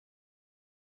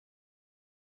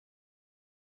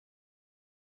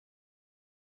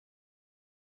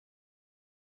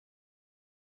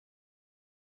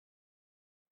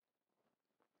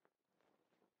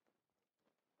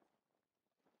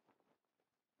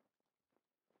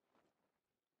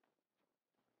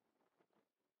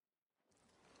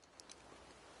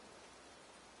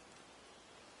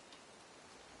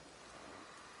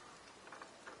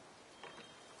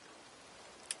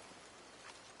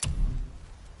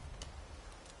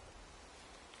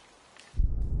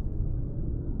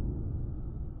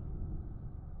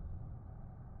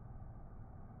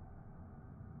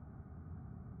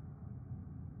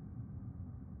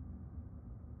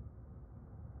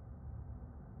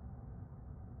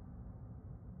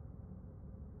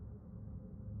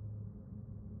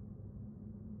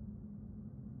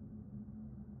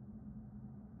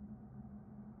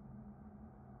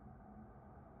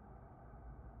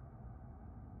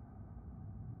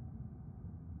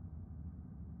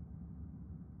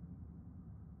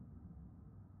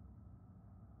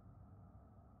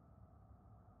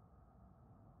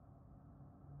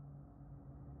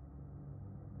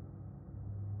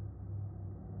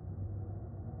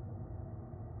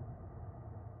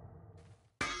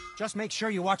Just make sure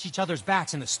you watch each other's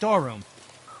backs in the storeroom.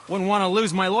 Wouldn't want to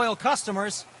lose my loyal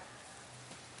customers.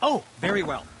 Oh, very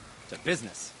well. To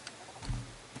business.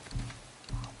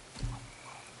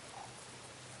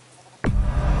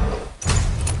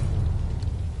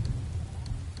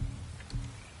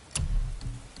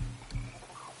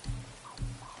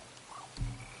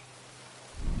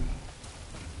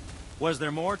 Was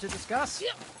there more to discuss?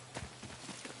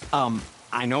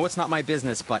 I know it's not my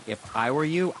business, but if I were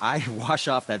you, I'd wash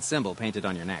off that symbol painted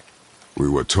on your neck. We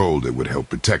were told it would help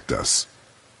protect us.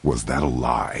 Was that a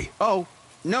lie? Oh,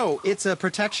 no, it's a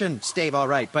protection stave, all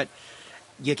right, but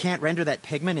you can't render that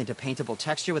pigment into paintable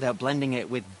texture without blending it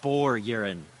with boar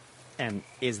urine. And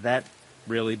is that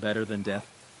really better than death?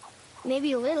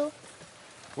 Maybe a little.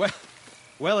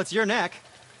 Well, it's your neck.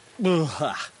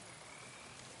 Ugh.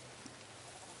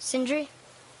 Sindri,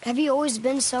 have you always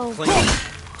been so... Clean?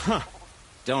 Huh.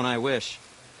 Don't I wish.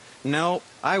 No,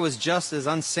 I was just as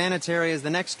unsanitary as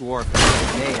the next dwarf.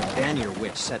 The day a Vanir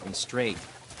witch set me straight.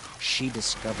 She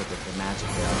discovered that the magic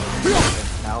there are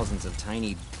thousands of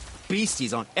tiny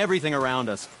beasties on everything around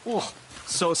us. Oh,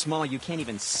 so small you can't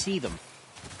even see them.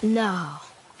 No.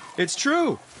 It's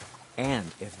true.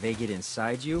 And if they get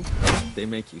inside you, they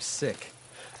make you sick.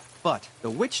 But the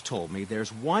witch told me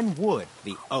there's one wood,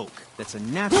 the oak, that's a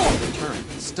natural deterrent.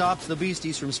 It stops the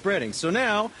beasties from spreading. So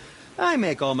now, I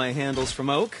make all my handles from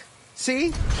oak.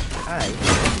 See? I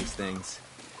hate these things.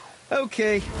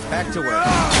 Okay, back to work.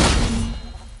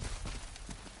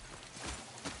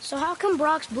 So how come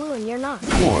Brock's blue and you're not?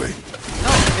 Boy.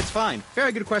 No, it's fine.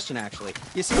 Very good question, actually.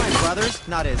 You see, my brother's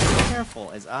not as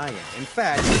careful as I am. In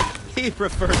fact, he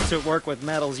prefers to work with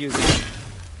metals using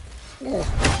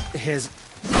his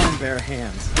own bare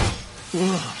hands.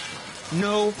 Ugh.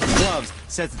 No gloves.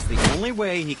 Says it's the only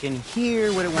way he can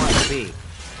hear what it wants to be.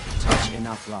 Touch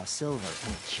enough raw silver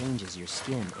and it changes your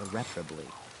skin irreparably.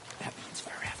 That means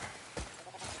forever.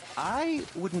 I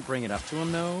wouldn't bring it up to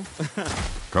him, though.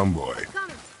 Come, boy.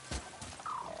 Come.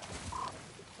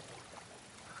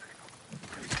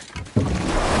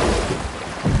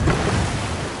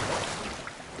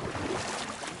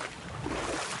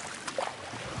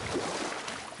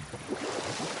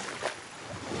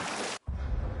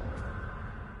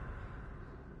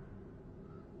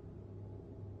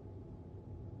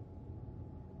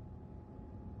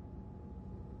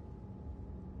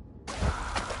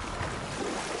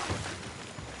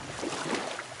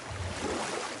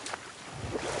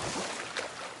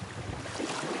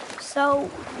 So,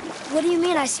 what do you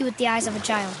mean I see with the eyes of a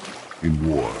child? In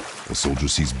war, a soldier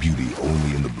sees beauty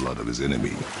only in the blood of his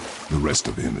enemy. The rest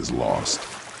of him is lost,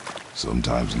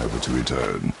 sometimes never to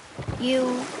return.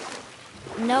 You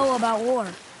know about war,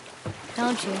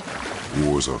 don't you?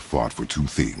 Wars are fought for two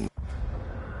things: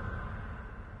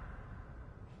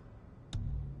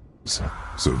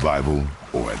 survival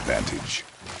or advantage.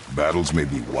 Battles may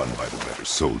be won by the better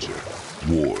soldier.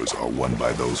 Wars are won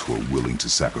by those who are willing to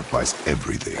sacrifice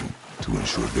everything to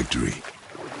ensure victory.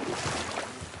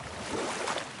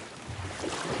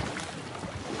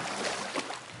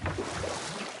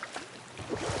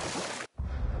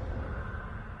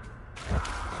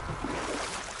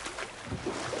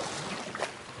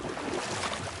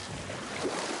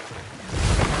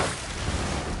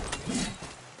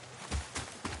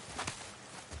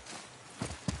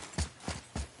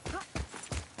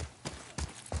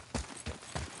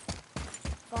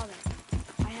 Father,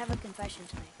 I have a confession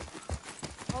to make.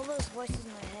 All those voices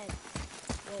in my head,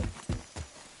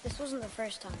 this wasn't the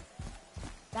first time.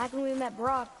 Back when we met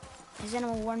Brock, his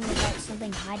animal warned me about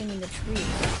something hiding in the trees.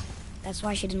 That's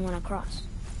why she didn't want to cross.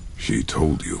 She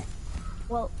told you.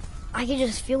 Well, I could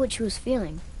just feel what she was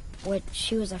feeling, what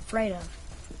she was afraid of.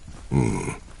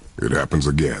 It happens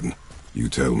again. You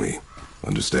tell me.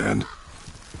 Understand?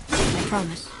 I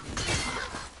promise.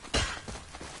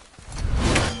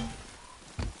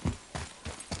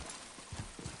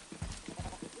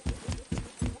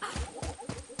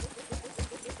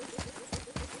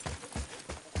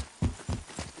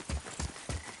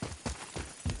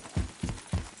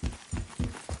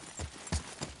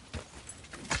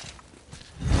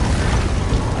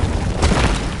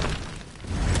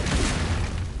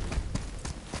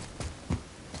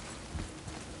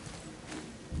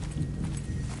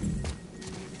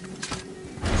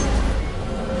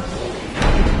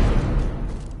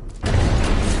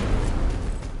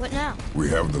 What now? We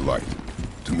have the light.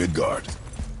 To Midgard.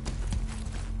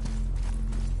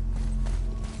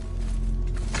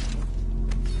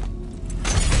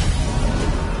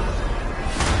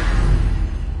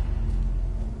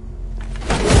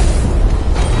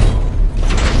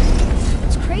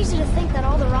 It's crazy to think that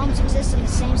all the realms exist in the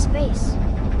same space,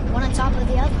 one on top of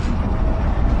the other.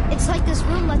 It's like this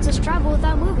room lets us travel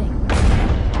without moving.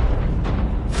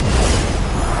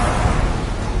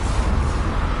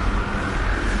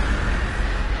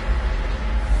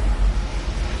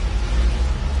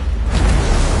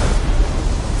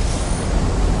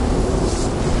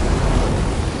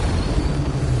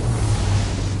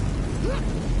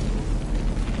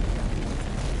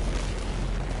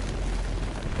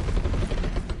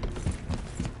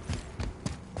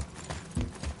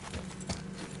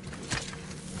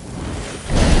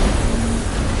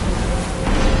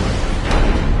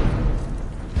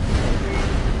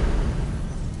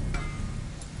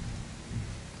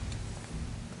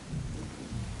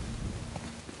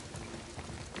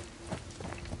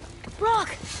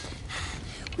 Brock!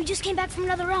 We just came back from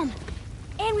another realm.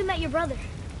 And we met your brother.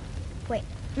 Wait,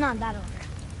 not that order.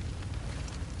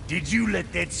 Did you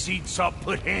let that seed sop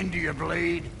put hand to your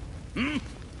blade? Hmm?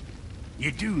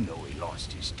 You do know he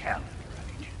lost his talent,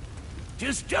 right?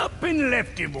 Just up and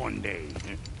left him one day.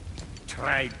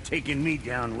 Tried taking me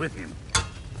down with him.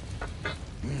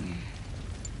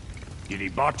 Did he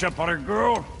botch up on her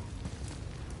girl?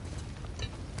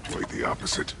 Quite the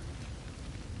opposite.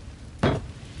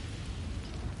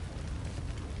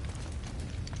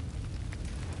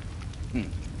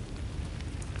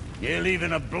 Yeah,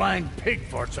 even a blind pig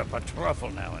farts up a truffle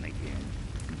now and again.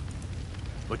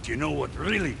 But you know what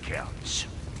really counts?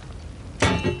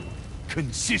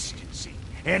 Consistency.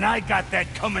 And I got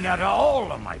that coming out of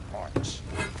all of my parts.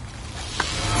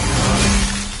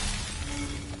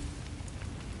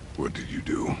 What did you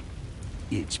do?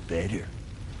 It's better.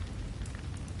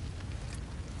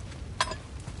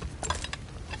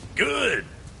 Good!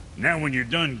 Now when you're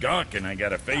done gawking, I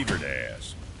got a favor to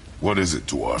ask. What is it,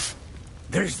 dwarf?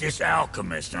 There's this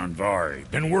alchemist on Vari.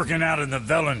 Been working out in the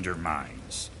Velander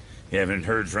mines. You haven't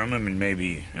heard from him in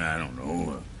maybe, I don't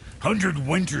know, 100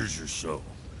 winters or so.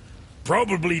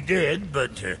 Probably dead,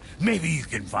 but maybe you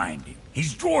can find him.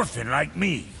 He's dwarfing like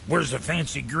me. Wears a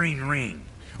fancy green ring.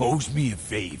 Owes me a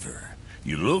favor.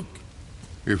 You look?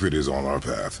 If it is on our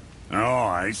path. Oh,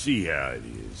 I see how it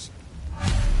is.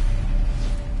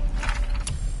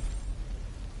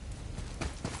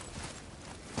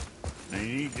 I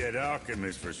need that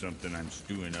alchemist for something I'm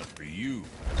stewing up for you.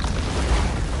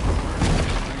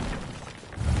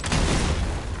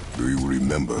 Do you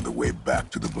remember the way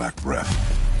back to the Black Breath?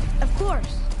 Of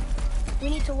course. We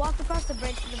need to walk across the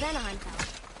bridge to the Vanaheim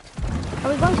Tower.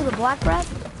 Are we going to the Black Breath?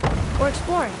 Or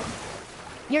exploring?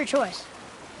 Your choice.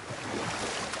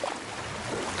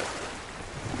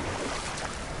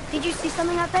 Did you see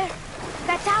something out there?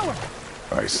 That tower.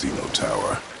 I see no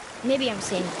tower. Maybe I'm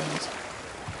seeing things.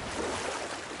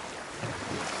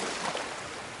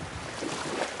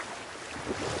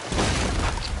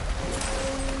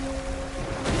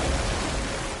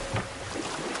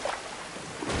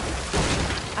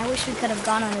 I wish we could have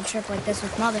gone on a trip like this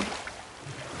with Mother.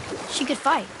 She could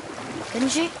fight, couldn't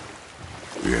she?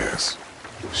 Yes.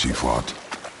 She fought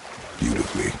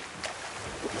beautifully.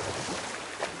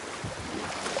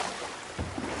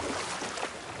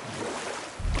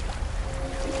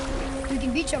 We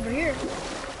can beach over here.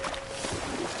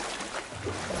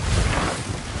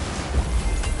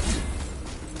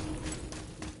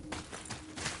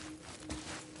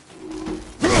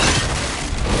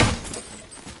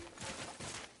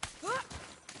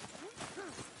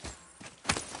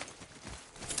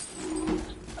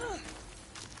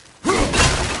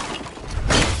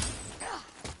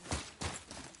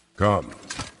 Come.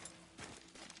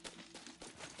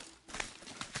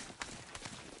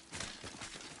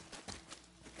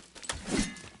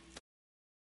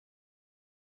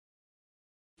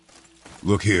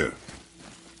 Look here.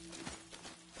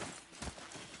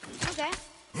 Okay.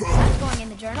 That's going in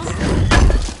the journal.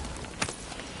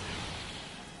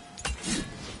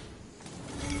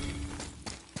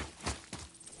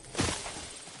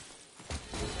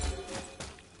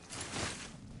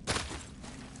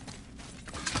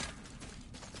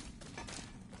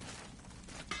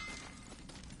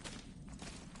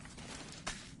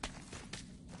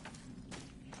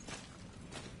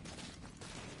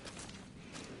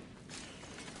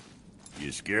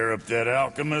 You scare up that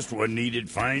alchemist what needed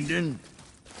finding?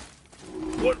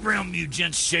 What realm you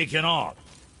gents shaking off?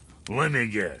 Let me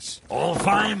guess.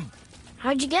 Alfheim?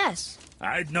 How'd you guess?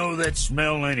 I'd know that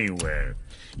smell anywhere.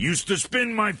 Used to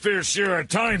spend my fair share of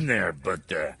time there, but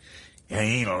I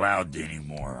ain't allowed to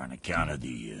anymore on account of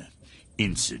the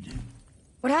incident.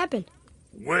 What happened?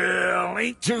 Well,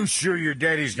 ain't too sure your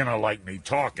daddy's gonna like me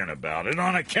talking about it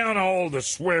on account of all the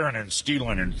swearing and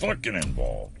stealing and fucking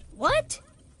involved. What?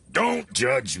 Don't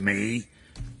judge me.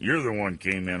 You're the one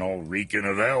came in all reeking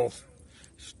of elf.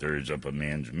 Stirs up a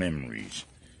man's memories.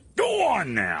 Go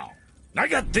on now. I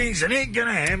got things that ain't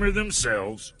gonna hammer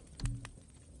themselves.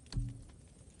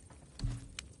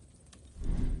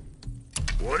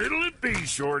 What'll it be,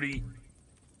 Shorty?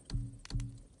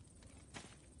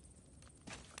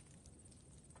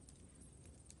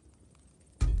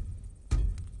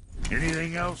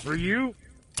 Anything else for you?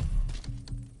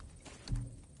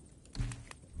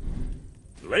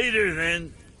 Later,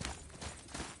 then.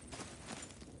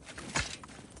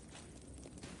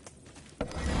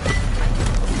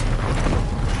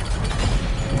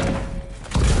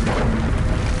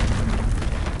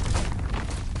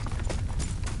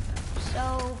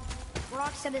 So,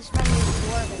 Brock said his friend was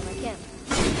dwarven like him,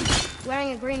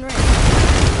 wearing a green ring.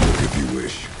 If you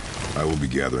wish, I will be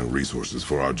gathering resources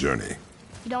for our journey.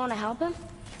 You don't want to help him?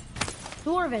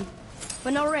 Dwarven,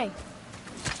 but no ring.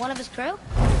 One of his crew?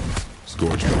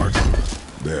 Scorch marks.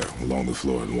 There, along the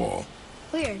floor and wall.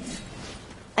 Weird.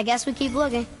 I guess we keep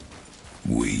looking.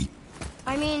 We?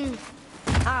 I mean,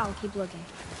 I'll keep looking.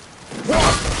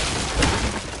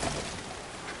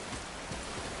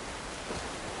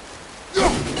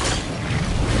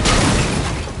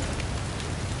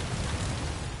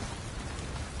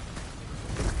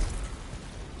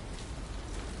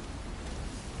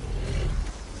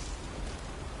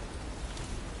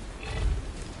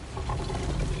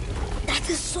 That's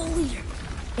a soul eater.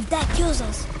 If that kills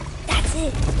us, that's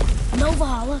it. No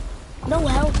Valhalla, no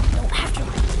hell, no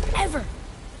afterlife, ever.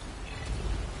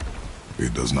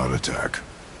 It does not attack.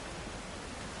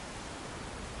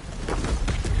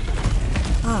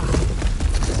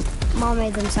 Mom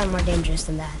made them sound more dangerous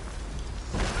than that.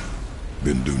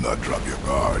 Then do not drop your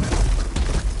guard.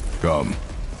 Come.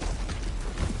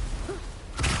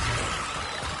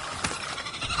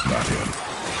 Not him.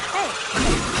 Hey,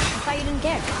 I thought you didn't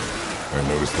care. I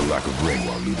noticed the lack of ring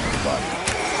while looting the body.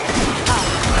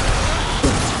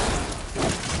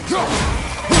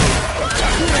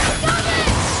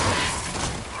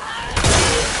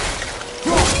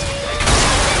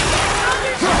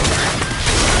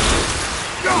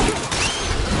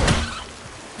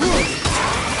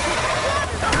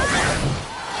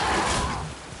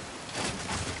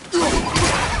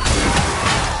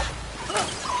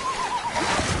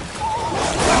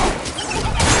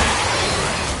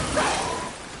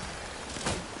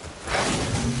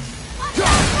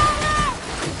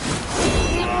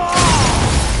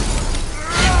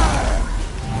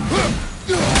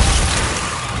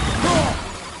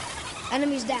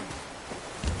 Enemies down.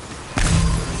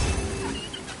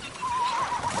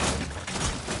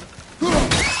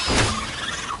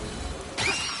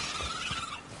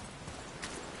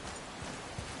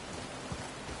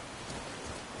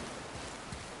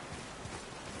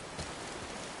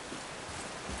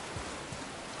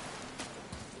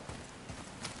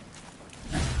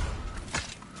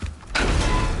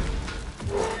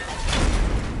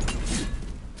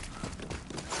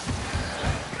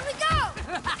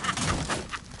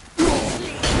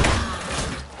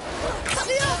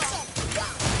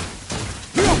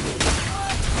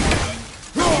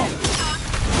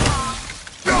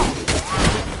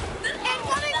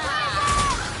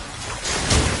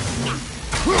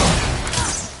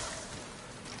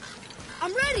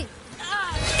 I'm ready.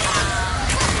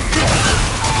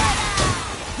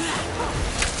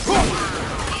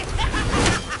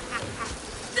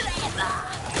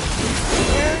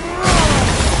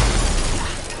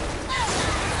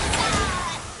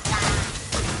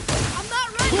 I'm not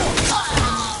ready.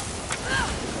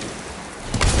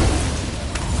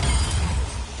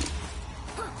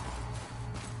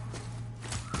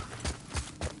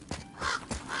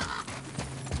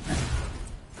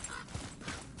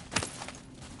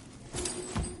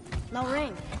 No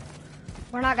ring.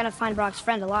 We're not gonna find Brock's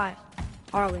friend alive,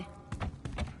 are we?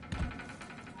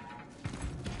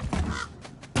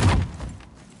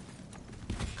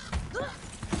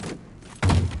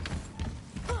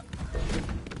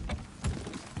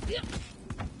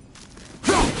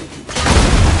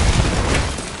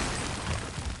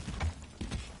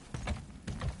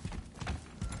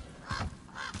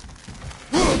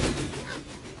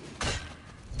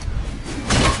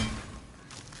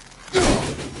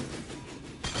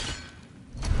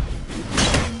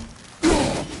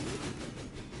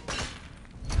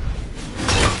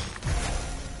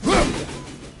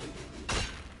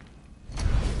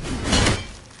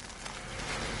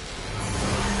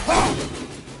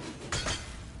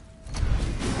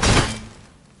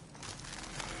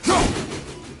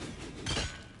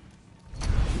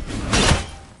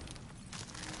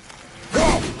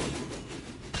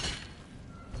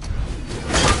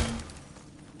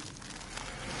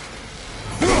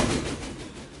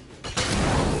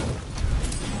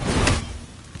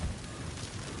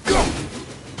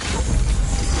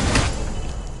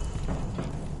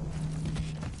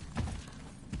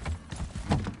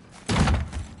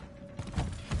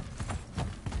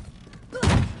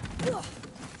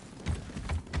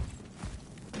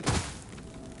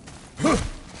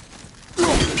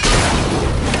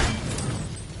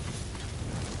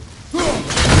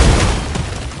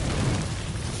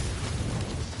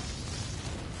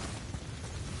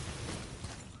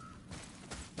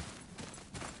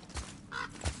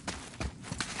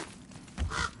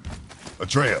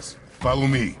 Atreus, follow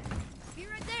me. Be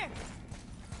right there.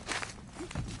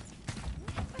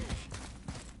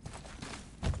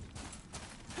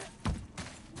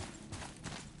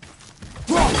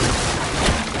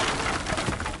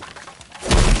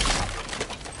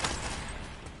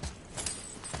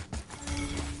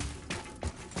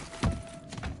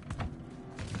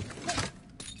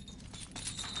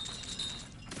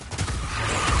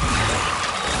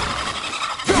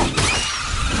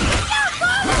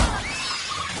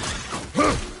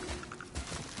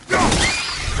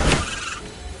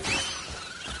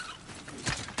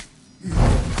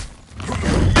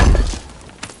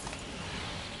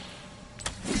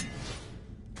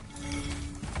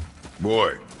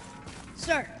 Boy,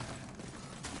 Sir.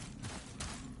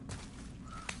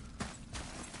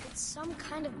 It's some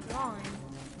kind of drawing.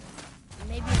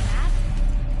 Maybe a map?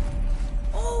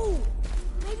 Oh!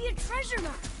 Maybe a treasure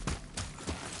map.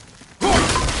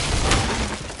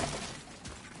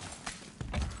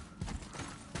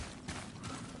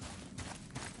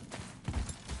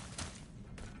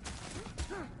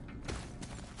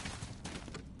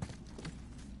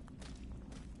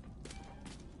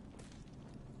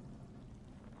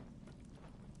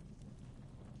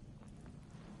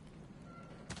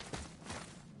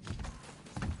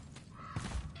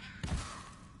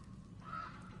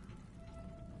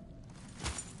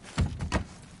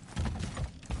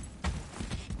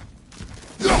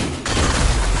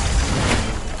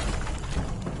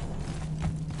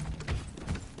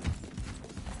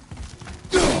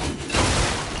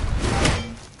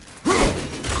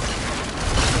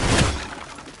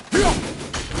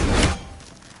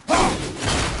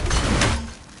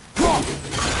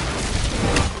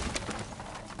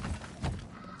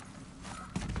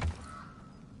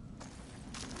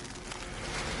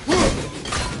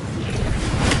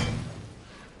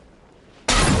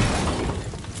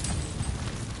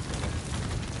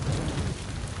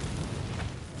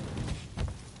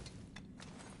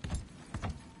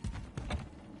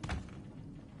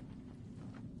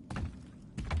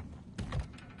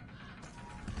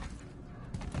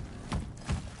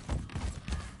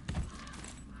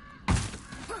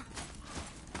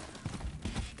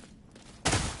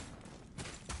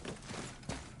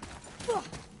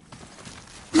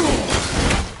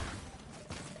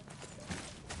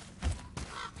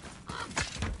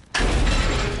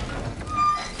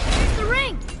 The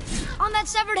ring! On that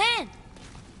severed hand!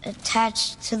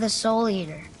 Attached to the Soul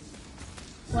Eater.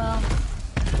 Well,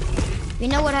 we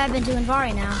know what happened to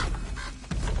Anvari now.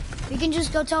 We can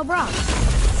just go tell Brock.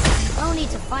 No need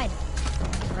to fight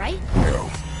it, right? no.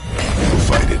 You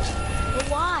fight it But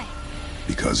why?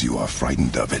 because you are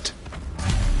frightened of it.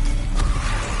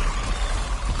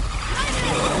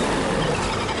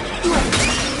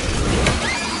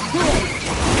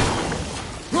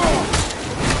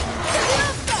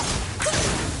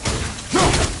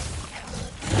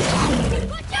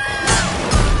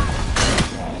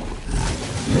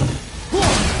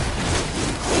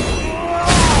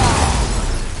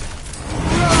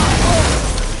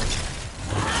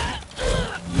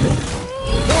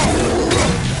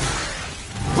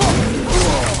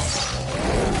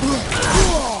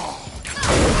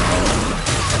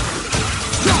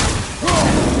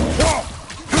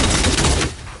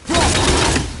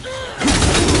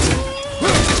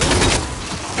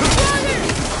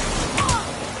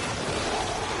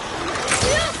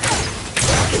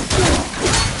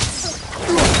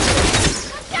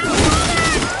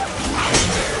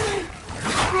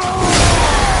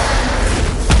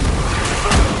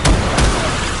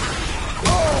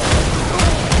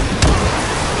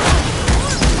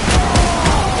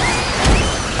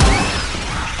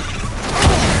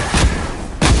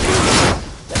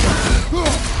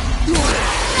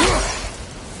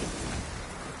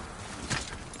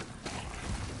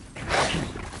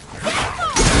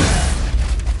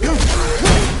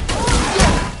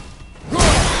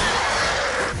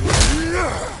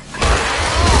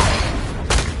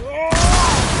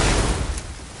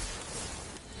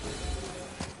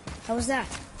 How was that?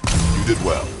 You did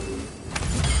well.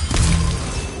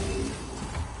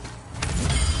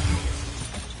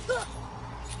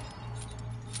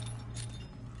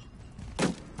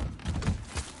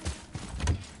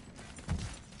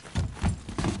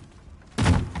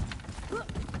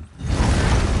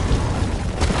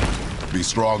 Be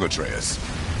strong, Atreus.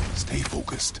 Stay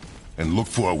focused. And look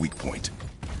for a weak point.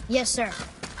 Yes, sir.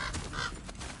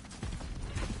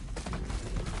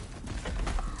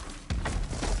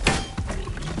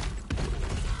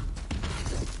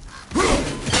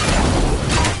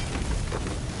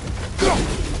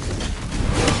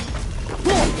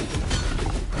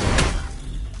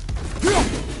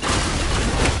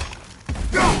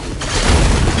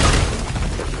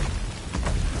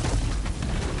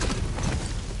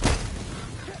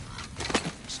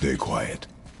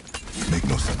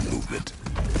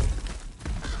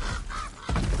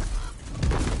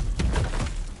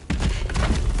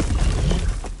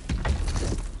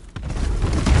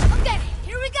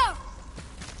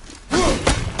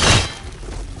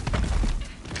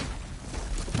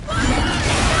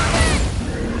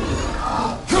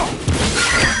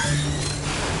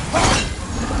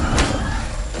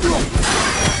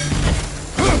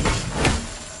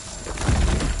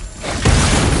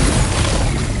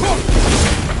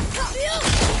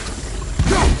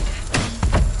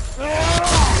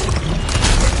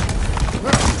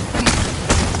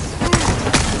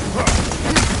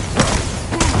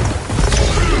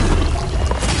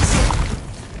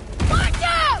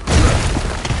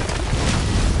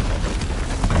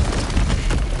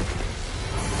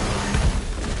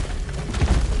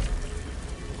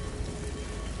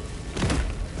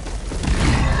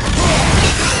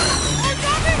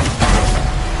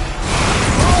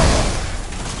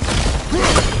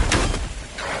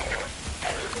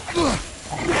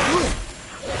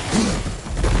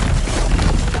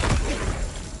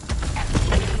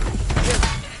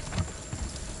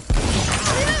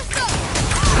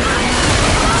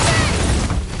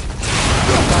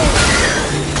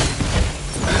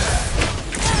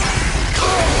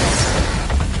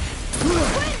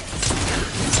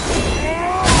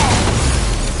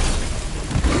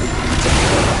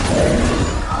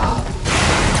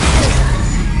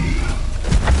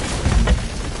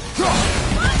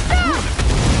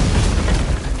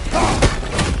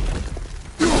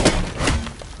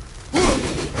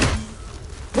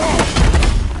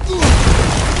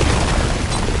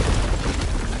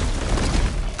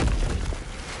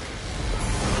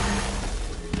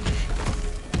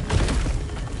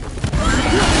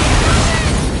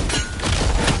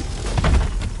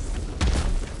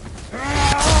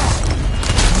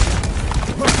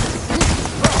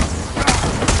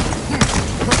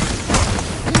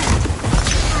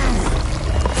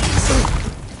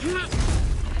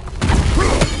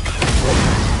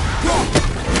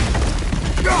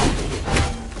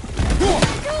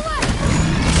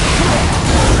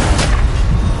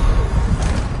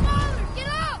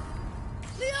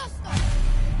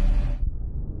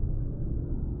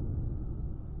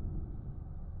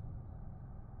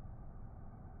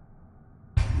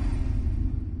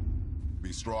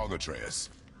 Be strong, Atreus.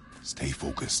 Stay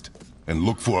focused, and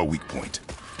look for a weak point.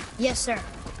 Yes, sir.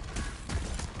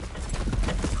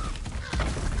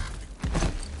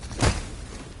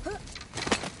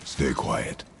 Stay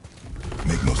quiet.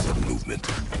 Make no sudden movement.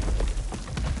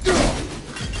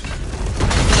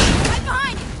 Right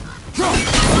behind you!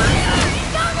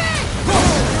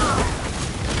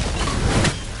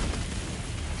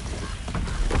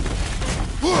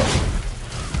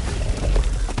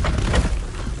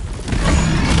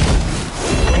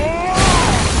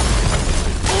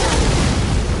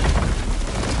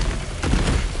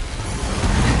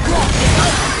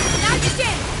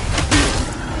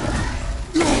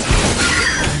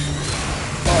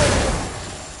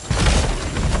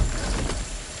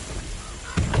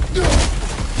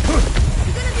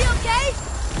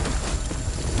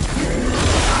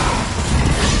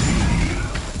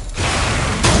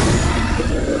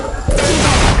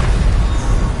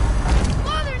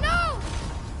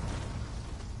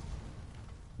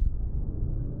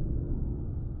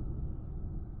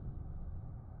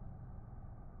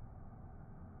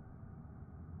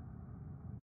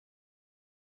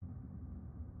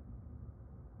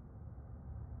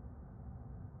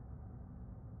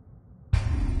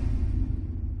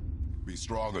 Be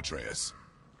strong, Atreus.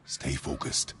 Stay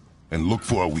focused, and look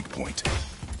for a weak point.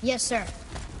 Yes, sir.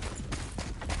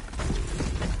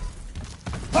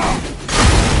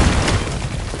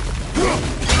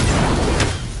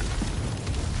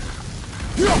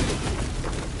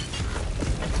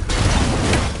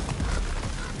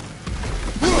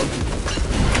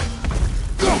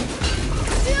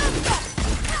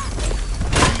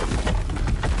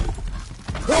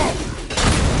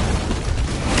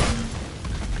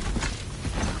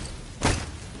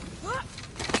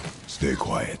 Stay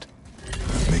quiet.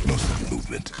 Make no sudden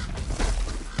movement.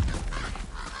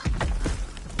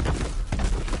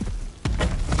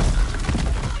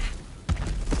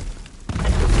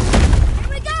 Here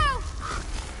we go!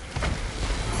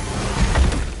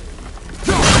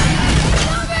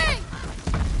 Moving!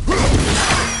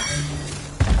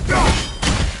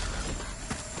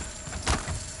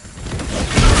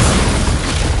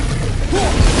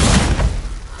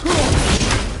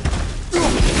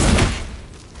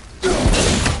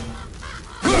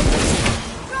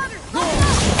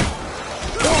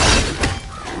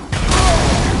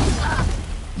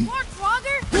 More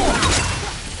Frogger!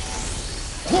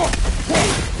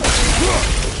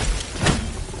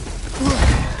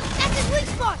 That's his weak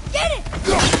spot! Get it!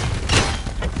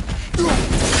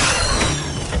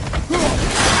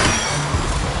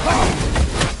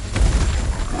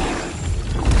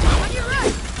 On your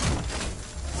right!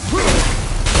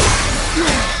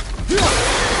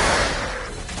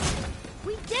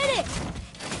 We did it!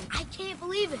 I can't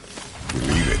believe it.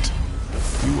 Believe it.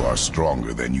 You are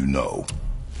stronger than you know.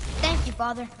 Thank you,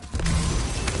 Father.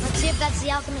 Let's see if that's the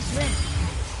alchemist's ring.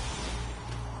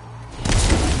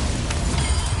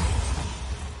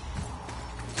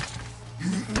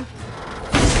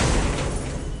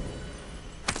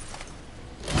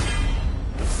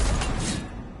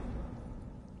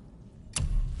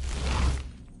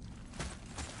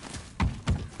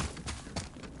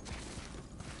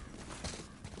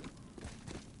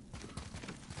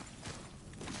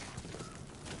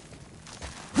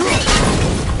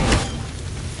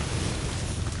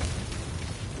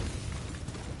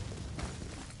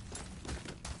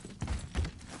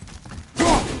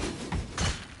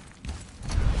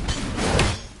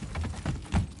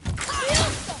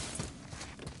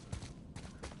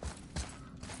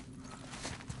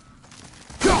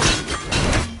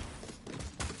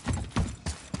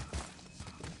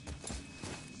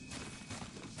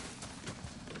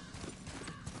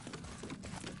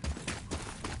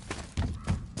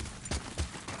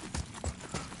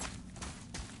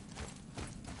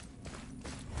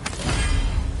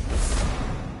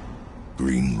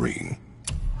 green ring.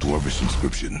 Dwarvish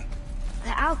inscription.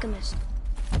 The alchemist.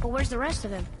 But where's the rest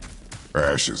of him?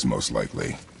 Ashes, most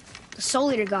likely. The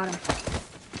Soul Eater got him.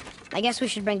 I guess we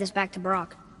should bring this back to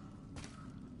Brock.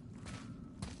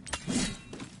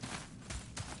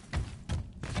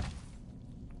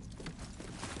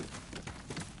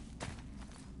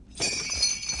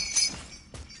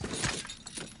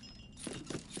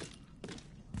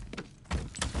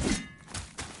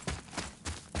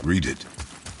 Read it.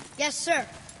 Yes, sir.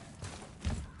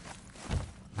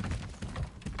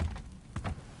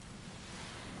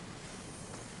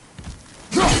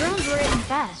 The runes were written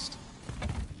fast.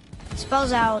 It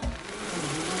spells out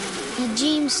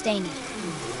Ejim Staney.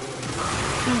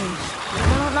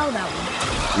 I don't know that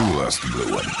one. We will ask the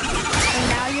blue one. And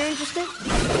now you're interested?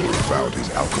 We found his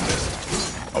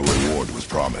alchemist. A reward was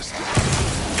promised.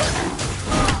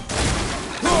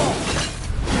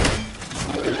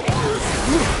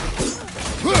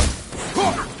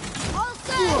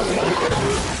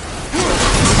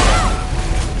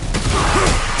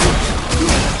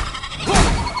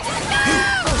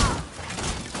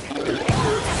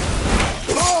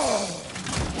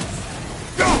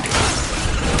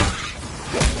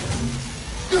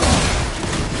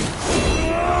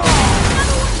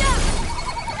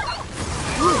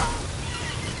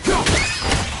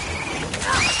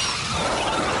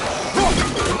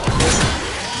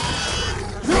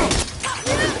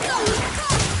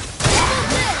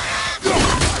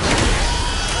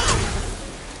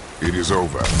 It is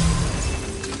over.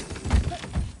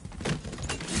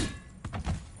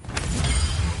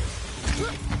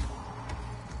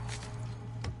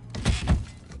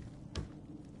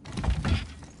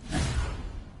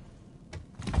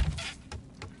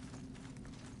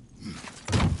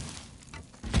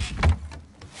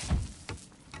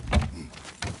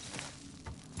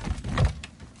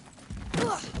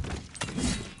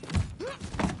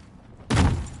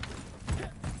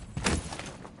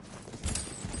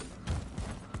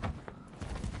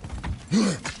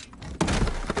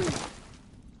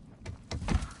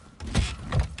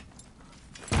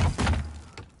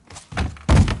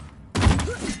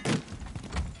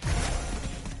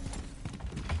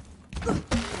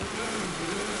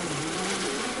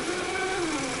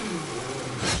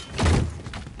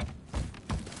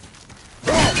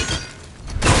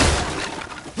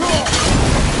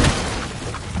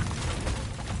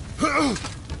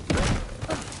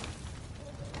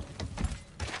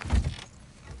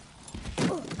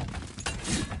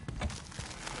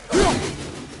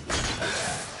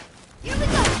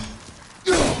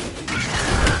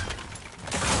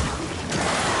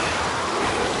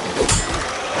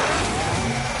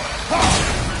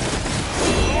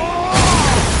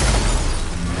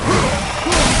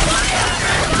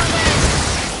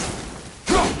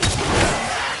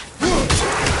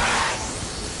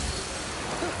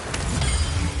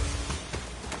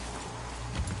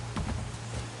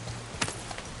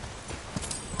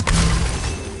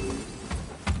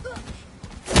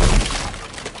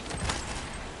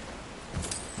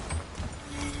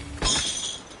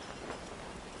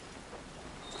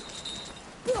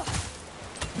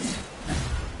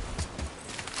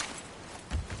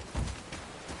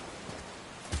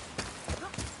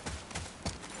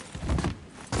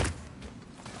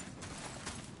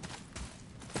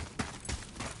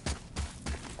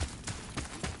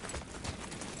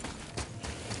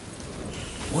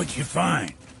 What'd you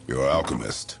find? Your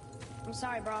alchemist. I'm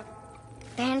sorry, Brock.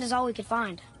 The hand is all we could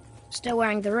find. Still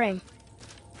wearing the ring.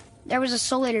 There was a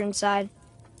Soul Eater inside,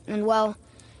 and well,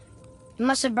 he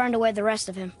must have burned away the rest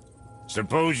of him.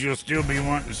 Suppose you'll still be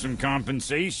wanting some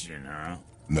compensation, huh?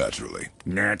 Naturally.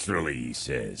 Naturally, he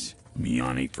says.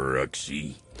 Miani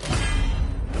Feruxi.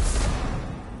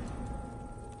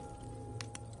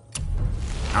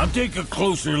 I'll take a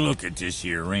closer look at this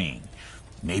here ring.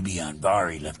 Maybe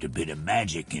Anvari left a bit of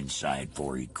magic inside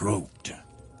before he croaked.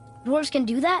 Dwarves can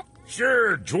do that?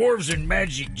 Sure, dwarves and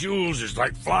magic jewels is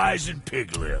like flies and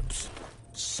pig lips.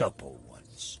 Supple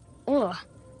ones. Ugh.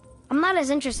 I'm not as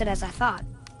interested as I thought.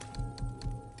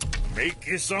 Make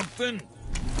you something?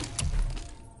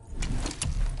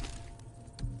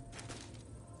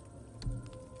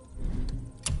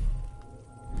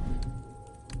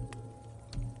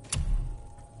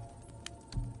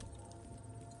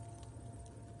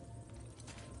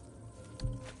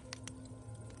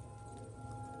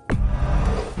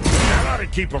 That ought to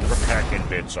keep them from hacking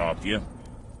bits off you.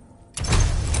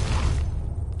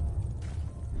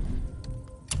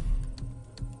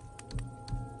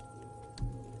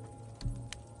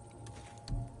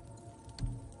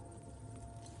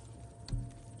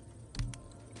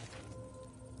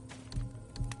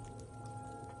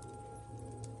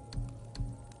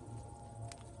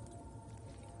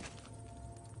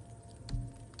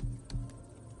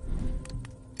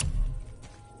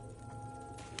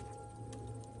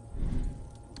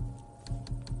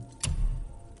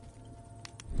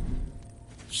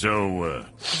 So,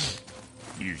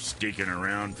 you sticking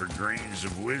around for grains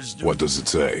of wisdom? What does it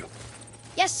say?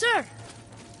 Yes, sir.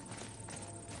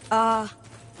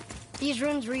 These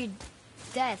runes read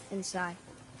death inside.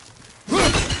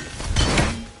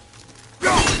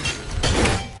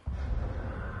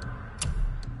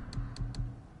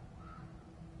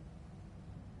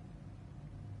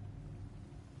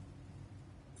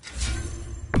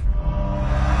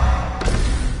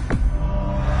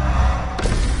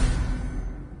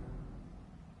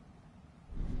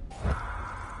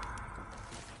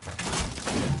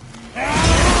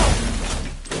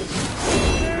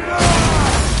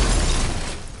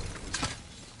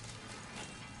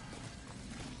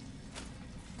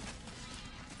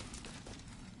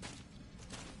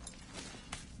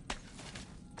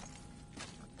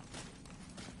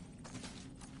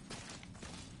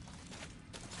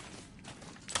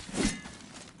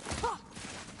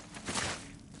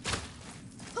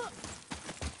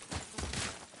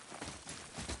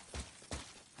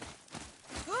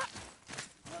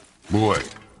 Boy.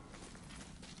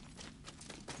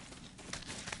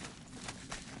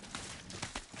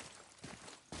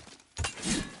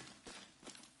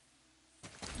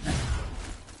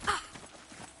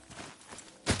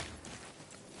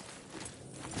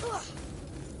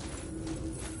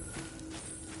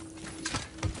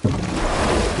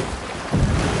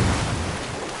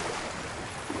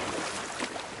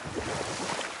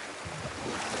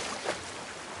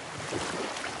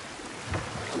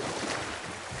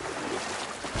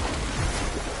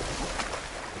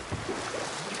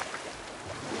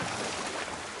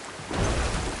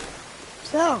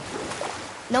 So,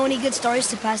 know any good stories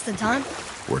to pass the time?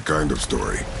 What kind of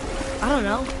story? I don't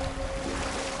know.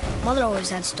 Mother always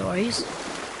had stories.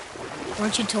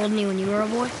 Weren't you told me when you were a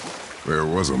boy? There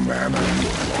was a man I knew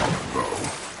long ago.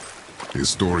 His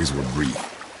stories were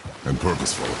brief and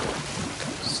purposeful.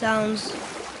 Sounds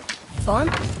fun.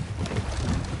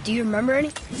 Do you remember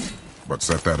any? But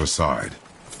set that aside.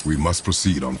 We must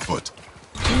proceed on foot.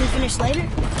 Can we finish later?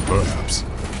 Perhaps.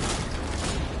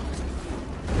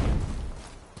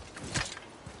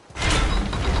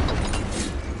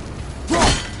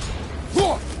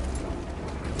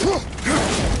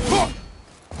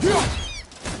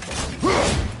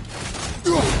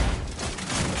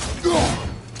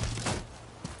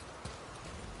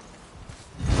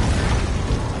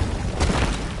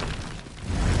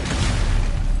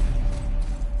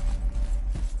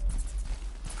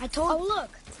 Oh, look!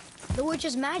 The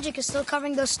witch's magic is still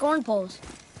covering those scorn poles.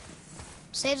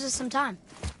 Saves us some time.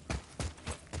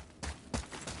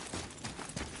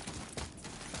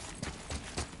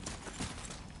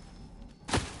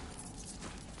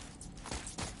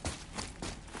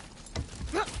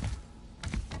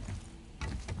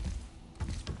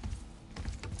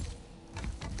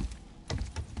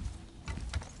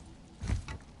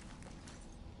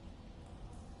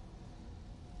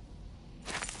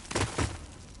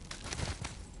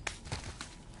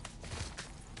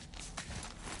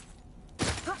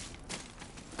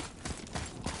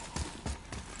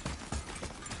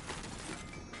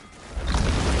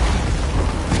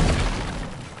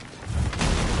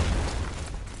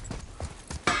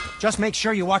 Just make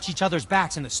sure you watch each other's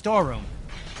backs in the storeroom.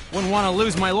 Wouldn't want to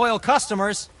lose my loyal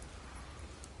customers.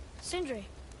 Sindri,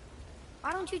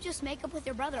 why don't you just make up with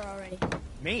your brother already?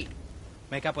 Me?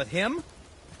 Make up with him?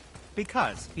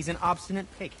 Because he's an obstinate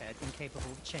pighead incapable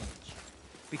of change.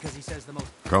 Because he says the most...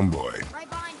 Come, boy. Right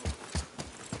behind you.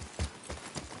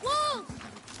 Wolves!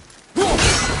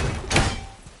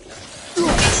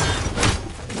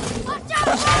 Watch out,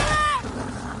 brother!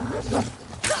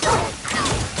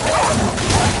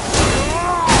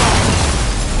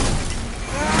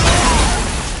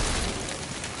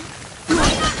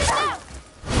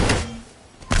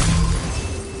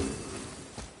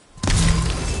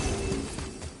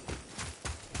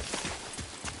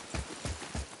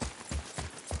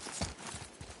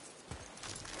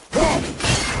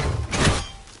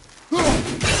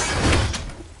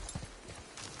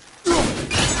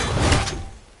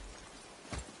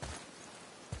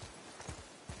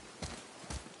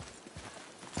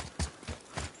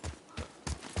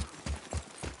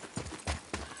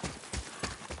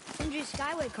 Sindri's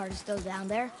Skyway cart is still down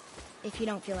there, if you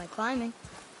don't feel like climbing.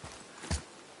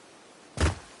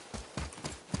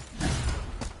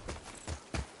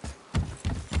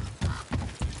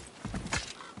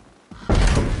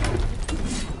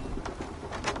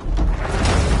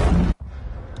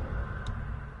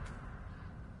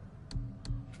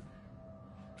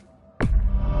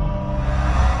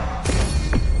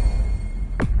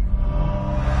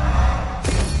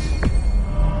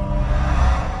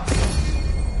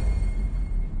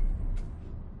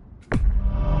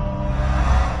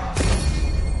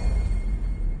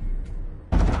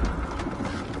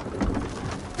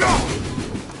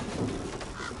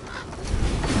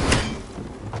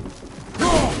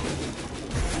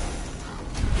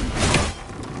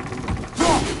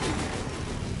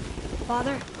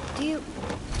 Father, do you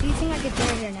think I could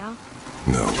get here now?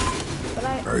 No. But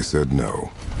I said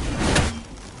no.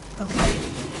 Okay.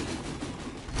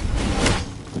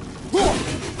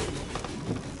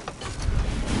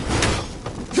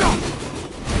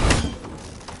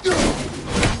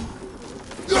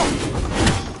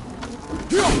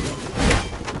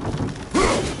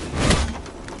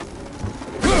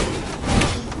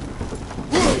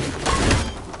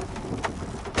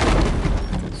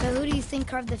 So who do you think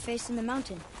carved the face in the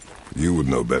mountain? You would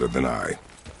know better than I.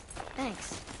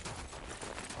 Thanks.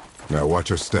 Now watch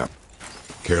your step.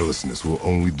 Carelessness will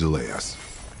only delay us.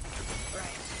 Right.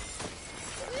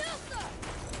 Well,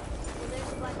 there's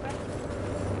the Black Breath.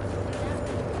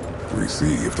 We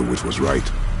see if the witch was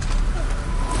right.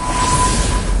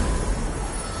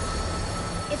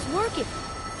 It's working.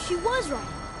 She was right.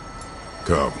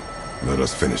 Come, let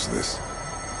us finish this.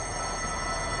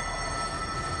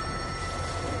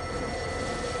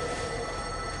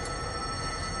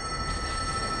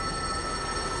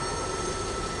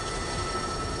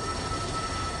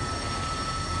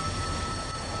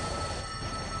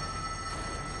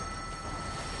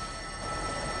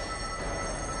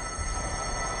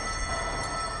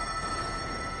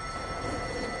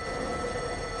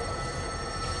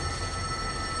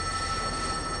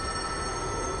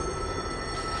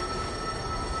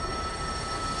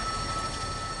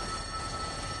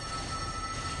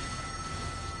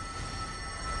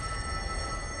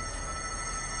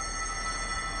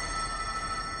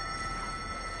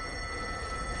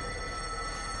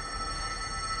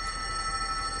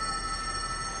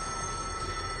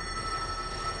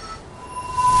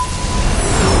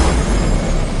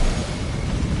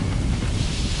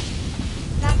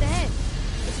 Path ahead.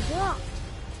 It's blocked.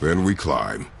 Then we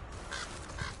climb.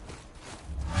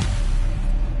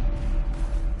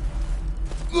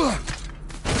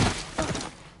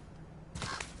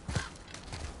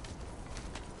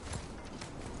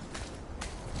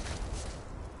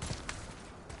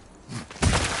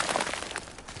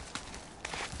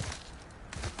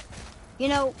 You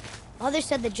know, Mother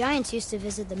said the giants used to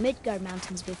visit the Midgard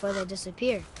Mountains before they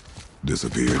disappeared.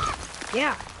 Disappeared.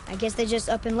 Yeah, I guess they just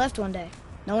up and left one day.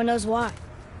 No one knows why.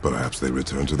 Perhaps they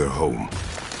returned to their home.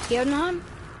 Jotunheim?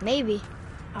 Maybe.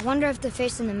 I wonder if the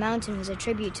face in the mountain was a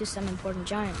tribute to some important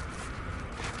giant.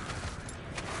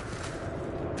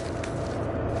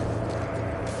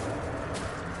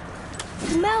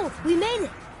 Mel, we made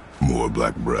it! More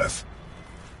black breath.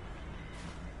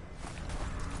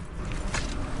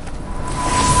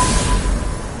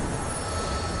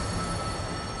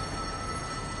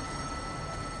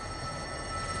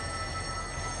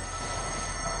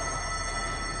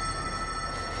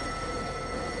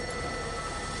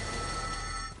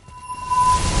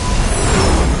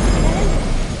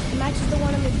 It matches the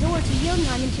one on the door to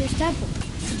Jotunheim and Tyr's temple.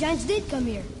 The giants did come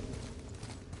here.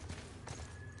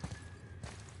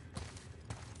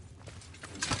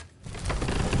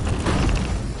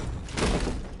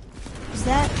 Is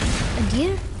that a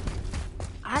deer?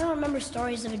 I don't remember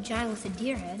stories of a giant with a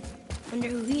deer head. Wonder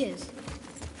who he is.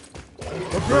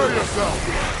 Prepare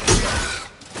yourself!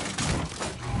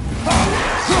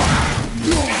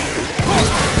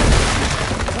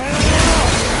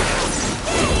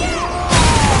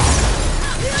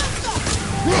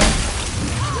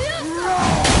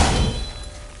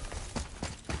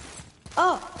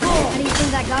 Oh, how do you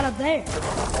think that got up there?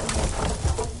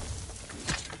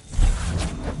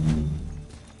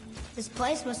 This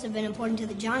place must have been important to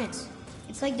the giants.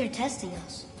 It's like they're testing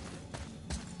us.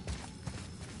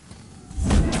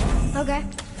 Okay,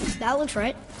 that looks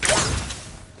right.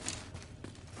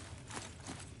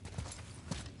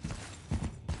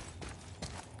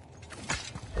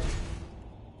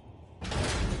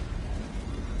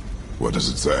 What does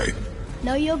it say?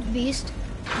 No yoked beast,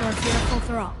 nor fearful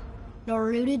thrall, nor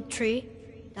rooted tree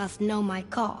doth know my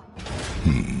call.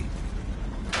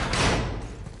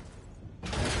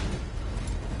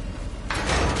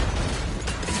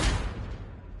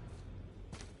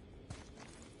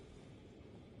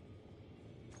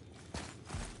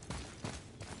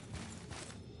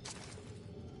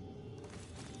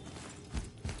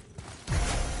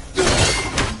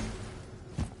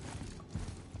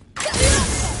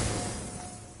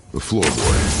 The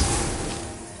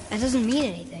floorboard. That doesn't mean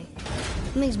anything.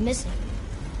 Something's missing.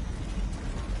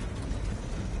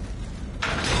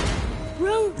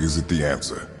 Room! Is it the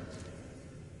answer?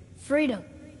 Freedom.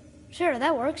 Sure,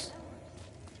 that works.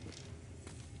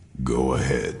 Go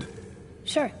ahead.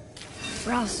 Sure.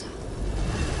 Rouse.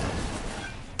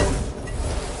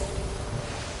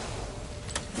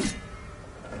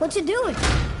 What's it doing?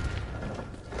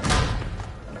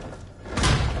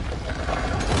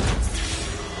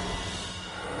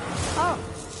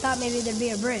 thought maybe there'd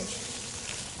be a bridge.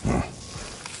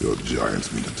 Your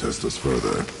giants mean to test us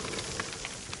further.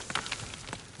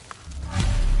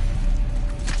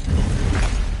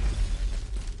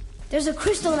 There's a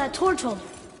crystal in that torch holder.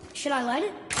 Should I light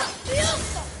it?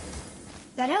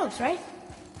 That helps, right?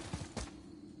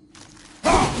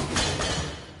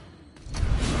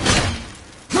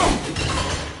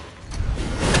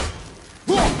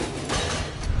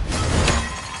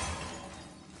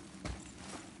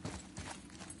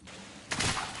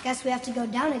 Guess we have to go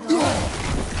down and go up.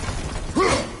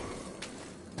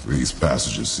 These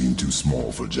passages seem too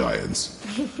small for giants.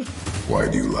 Why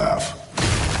do you laugh?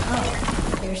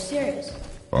 Oh, you're serious.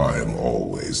 I am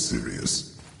always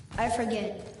serious. I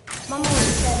forget. Mom always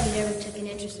said we never took an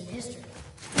interest in history.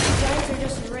 Giants are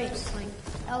just a race, like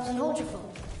elves and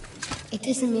Holgerfolk. It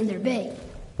doesn't mean they're big.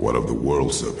 What of the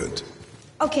world serpent?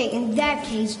 Okay, in that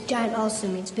case, giant also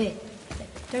means big.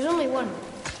 There's only one.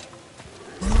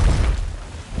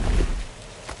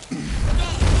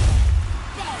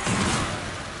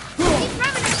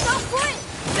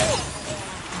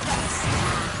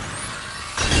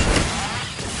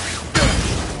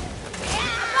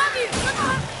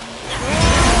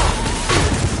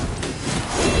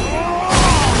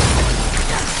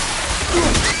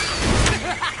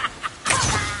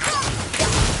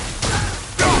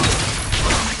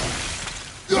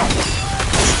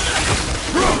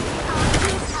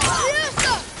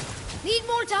 Need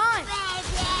more time.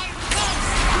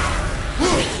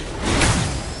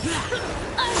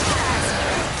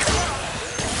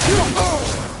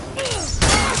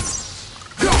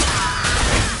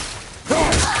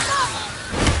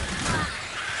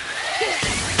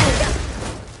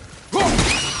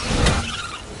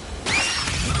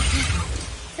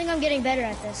 I think I'm getting better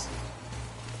at this.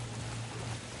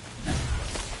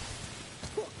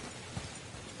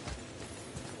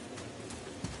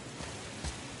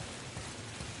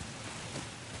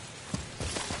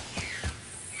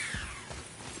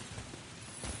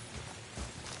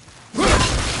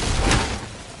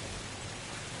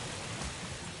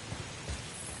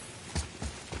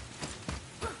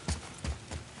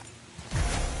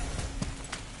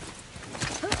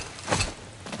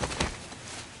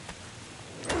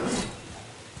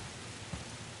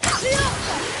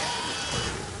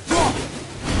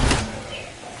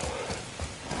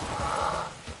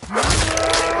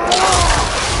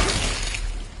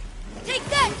 Take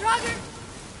that, Draugr!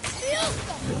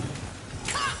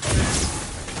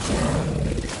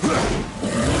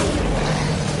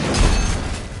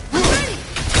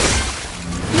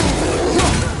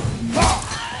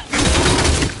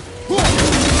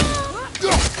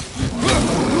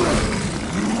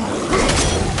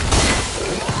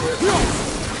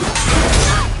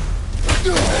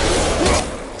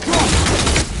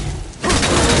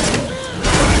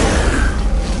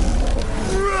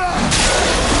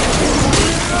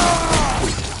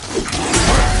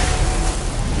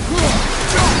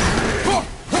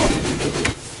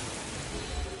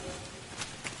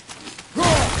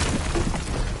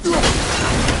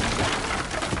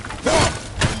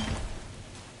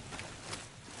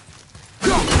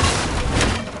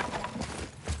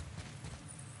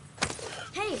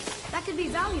 Hey, that could be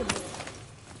valuable.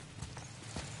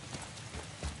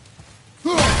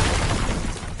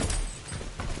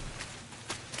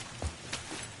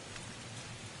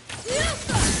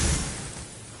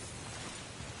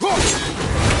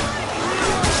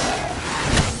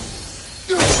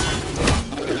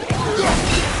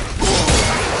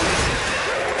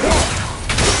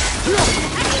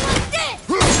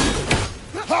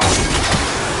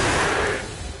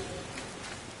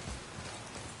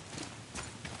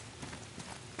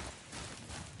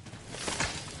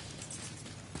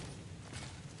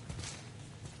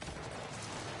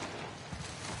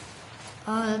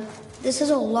 This is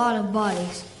a lot of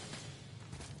bodies.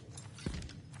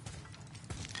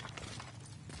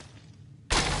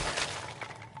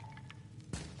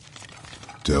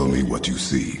 Tell me what you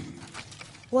see.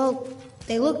 Well,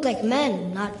 they look like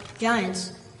men, not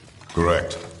giants.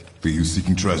 Correct. Be you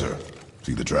seeking treasure?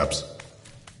 See the traps?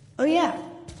 Oh yeah,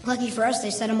 lucky for us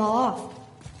they set them all off.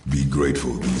 Be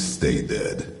grateful these stay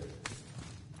dead.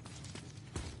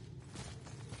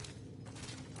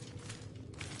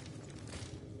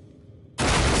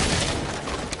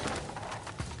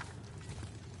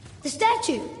 The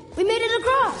statue! We made it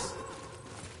across!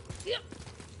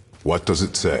 What does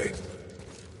it say?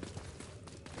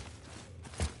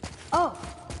 Oh,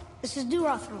 this is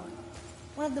Durothron,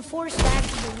 one of the 4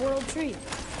 stacks of the World Tree.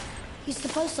 He's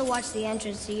supposed to watch the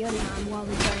entrance to Jotunheim while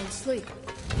we giants sleep.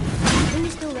 Isn't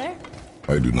he still there?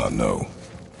 I do not know.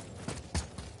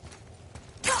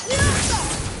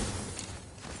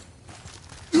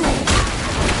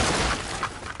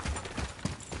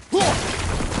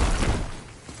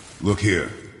 Look here.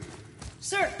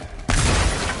 Sir!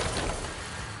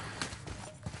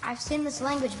 I've seen this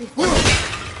language before.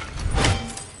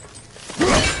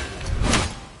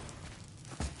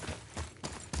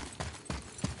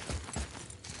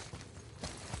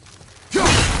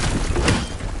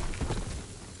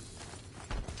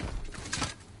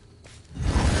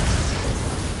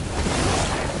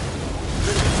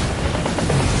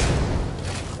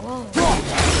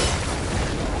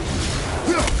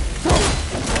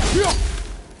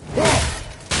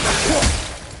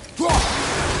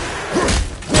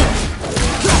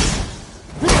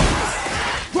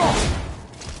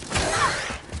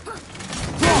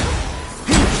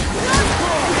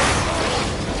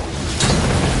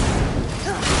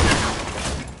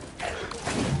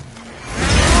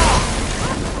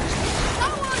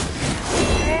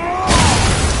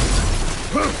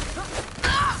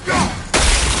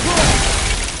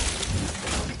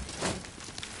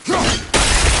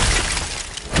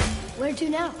 Where to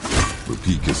now? The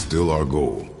peak is still our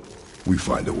goal. We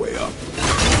find a way up.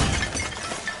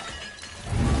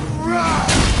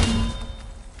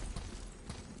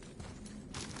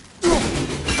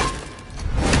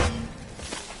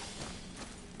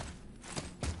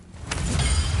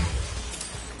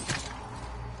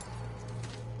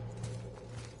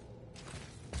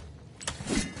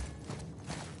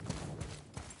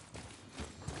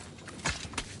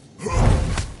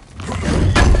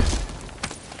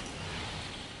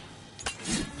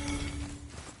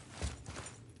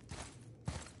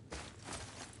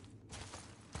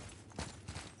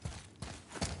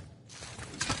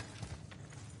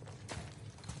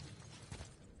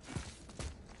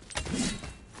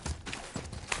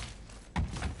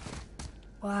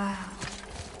 Wow.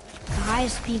 The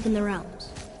highest peak in the realms.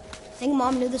 Think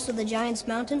Mom knew this was the Giant's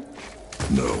Mountain?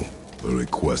 No, the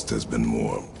request has been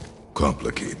more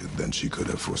complicated than she could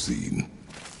have foreseen.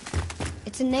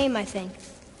 It's a name, I think.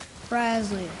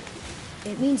 Brasley.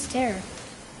 It means terror.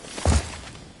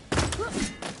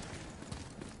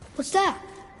 What's that?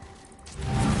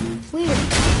 Weird.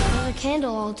 There's a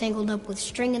candle all tangled up with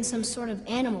string and some sort of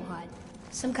animal hide.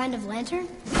 Some kind of lantern?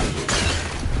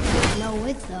 No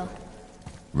wick, though.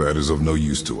 That is of no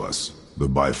use to us. The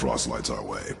Bifrost lights our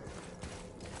way.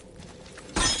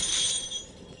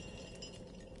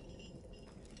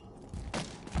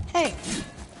 Hey,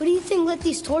 who do you think lit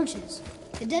these torches?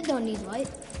 The dead don't need light.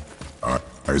 Our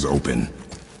eyes open.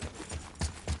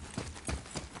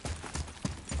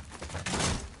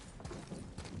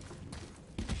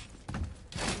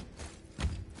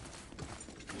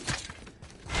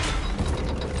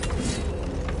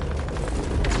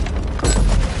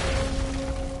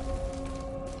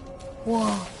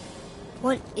 Whoa.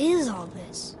 What is all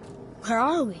this? Where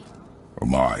are we? A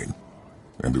mine.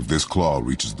 And if this claw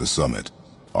reaches the summit,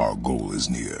 our goal is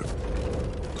near.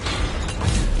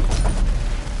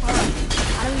 Alright,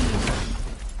 how do we use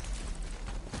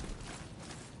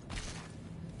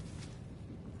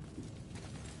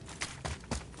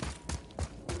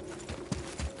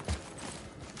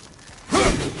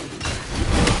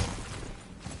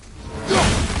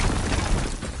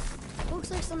it?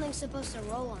 Looks like something's supposed to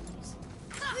roll on these.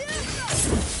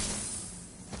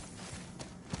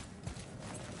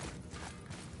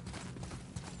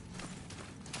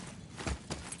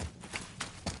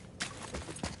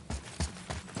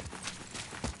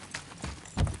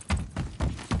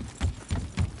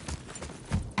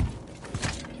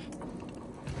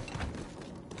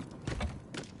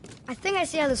 I think I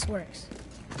see how this works.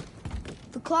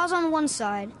 The claw's on one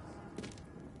side,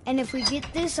 and if we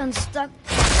get this unstuck...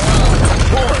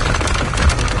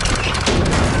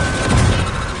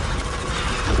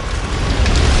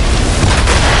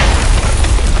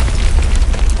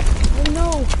 Oh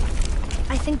no!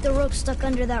 I think the rope's stuck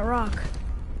under that rock.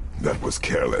 That was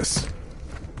careless.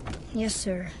 Yes,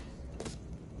 sir.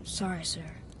 Sorry, sir.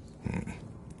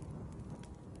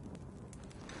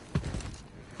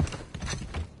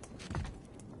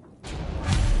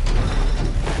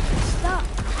 Stop!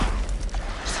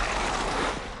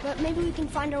 But maybe we can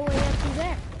find our way up through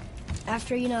there.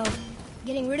 After, you know,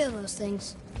 getting rid of those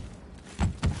things.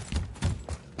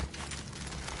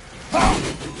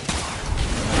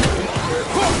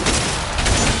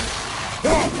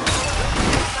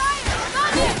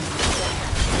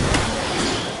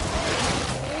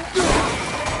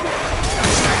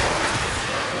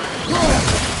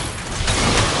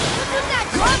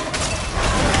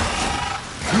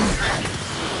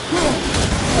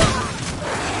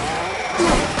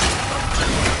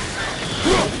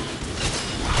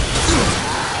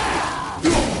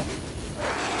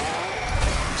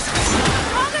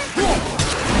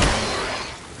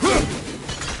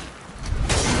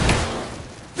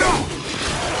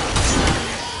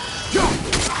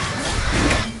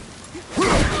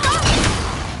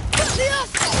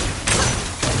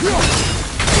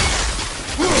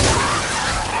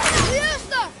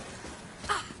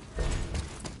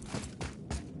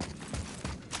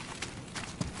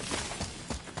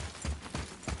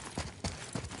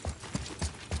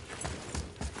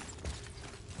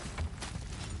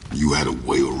 You had a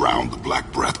way around the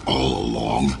Black Breath all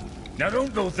along? Now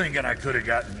don't go thinking I could have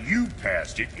gotten you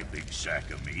past it, you big sack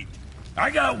of meat. I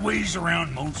got ways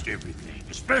around most everything,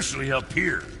 especially up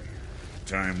here.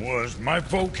 Time was, my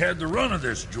folk had the run of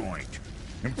this joint.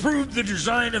 Improved the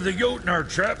design of the Jotnar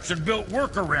traps and built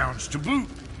workarounds to boot.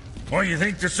 Why you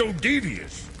think they're so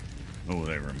devious? Oh,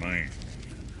 that reminds me.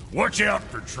 Watch out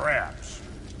for traps.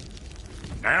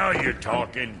 Now you're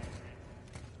talking.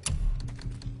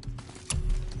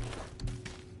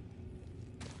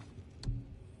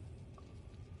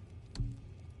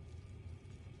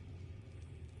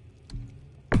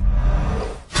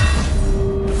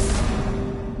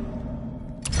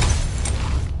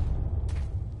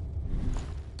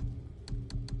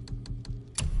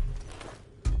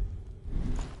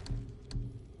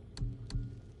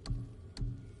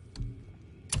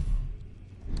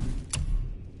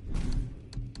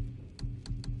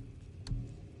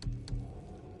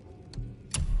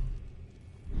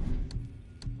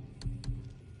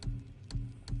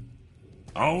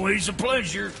 Always a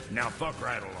pleasure. Now fuck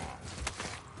right along.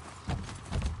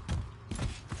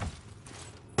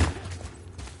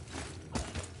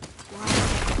 Wow.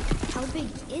 How big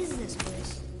is this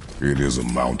place? It is a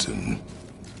mountain.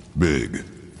 Big.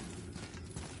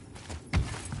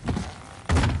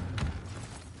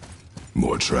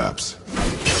 More traps.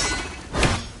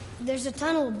 There's a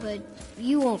tunnel, but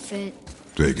you won't fit.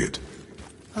 Take it.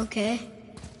 Okay.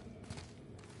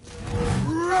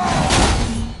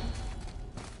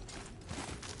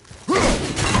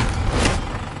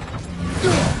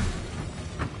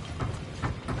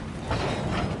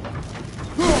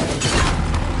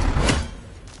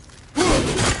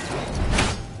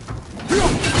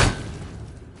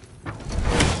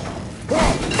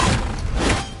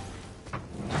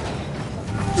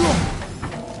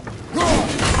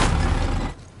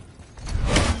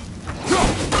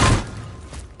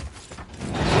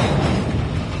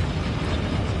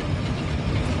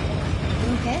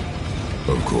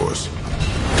 Of course.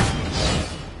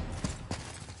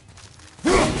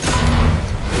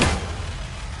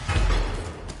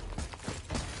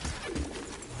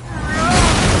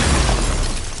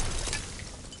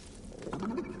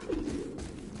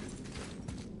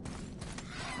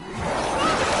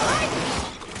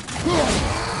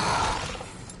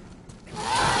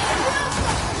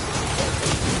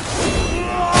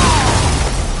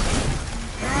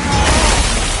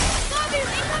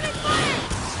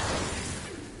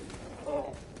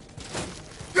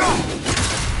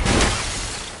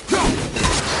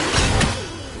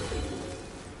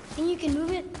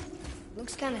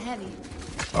 Kind of heavy.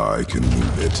 I can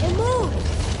move it. It moved!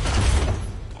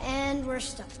 And we're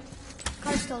stuck.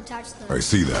 Car's still attached to the... I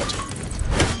see that.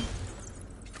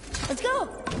 Let's go!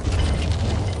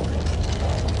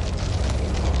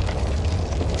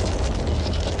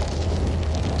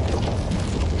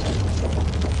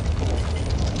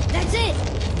 That's it!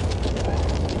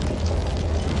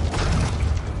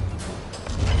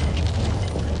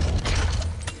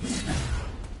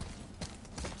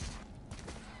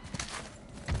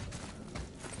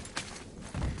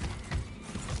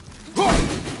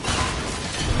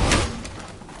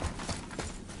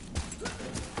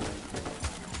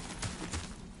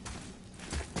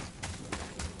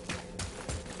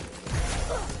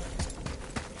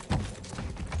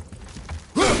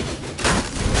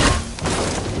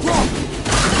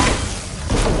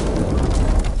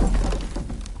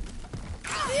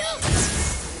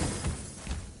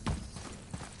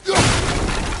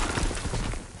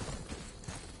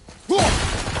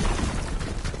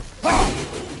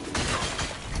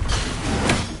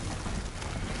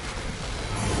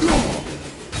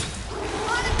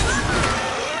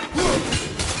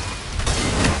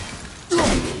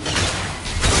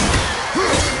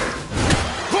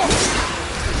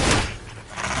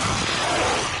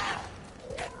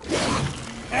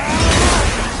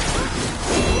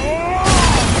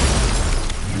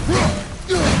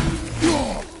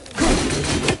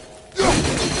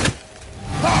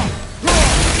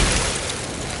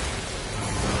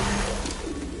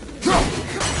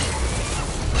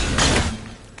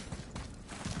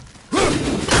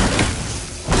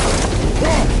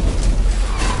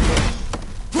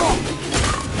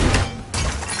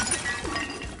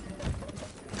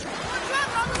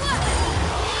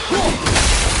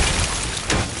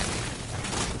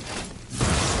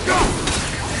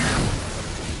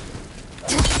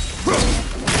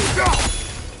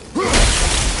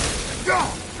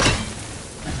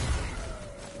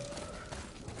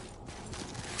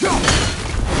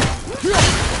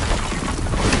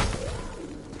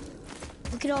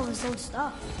 Look at all this old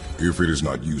stuff. If it is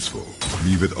not useful,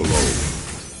 leave it alone.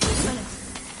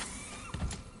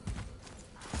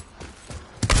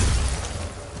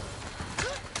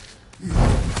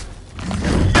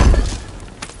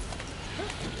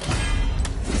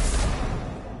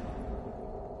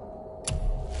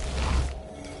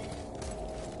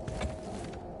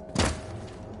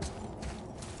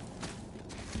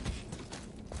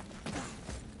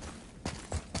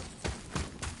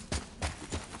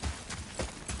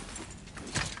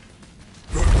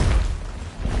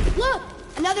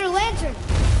 Another lantern!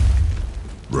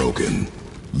 Broken.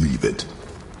 Leave it.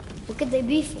 What could they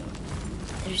be for?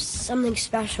 There's something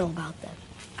special about them.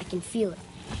 I can feel it.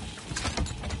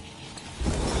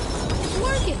 It's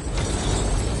working!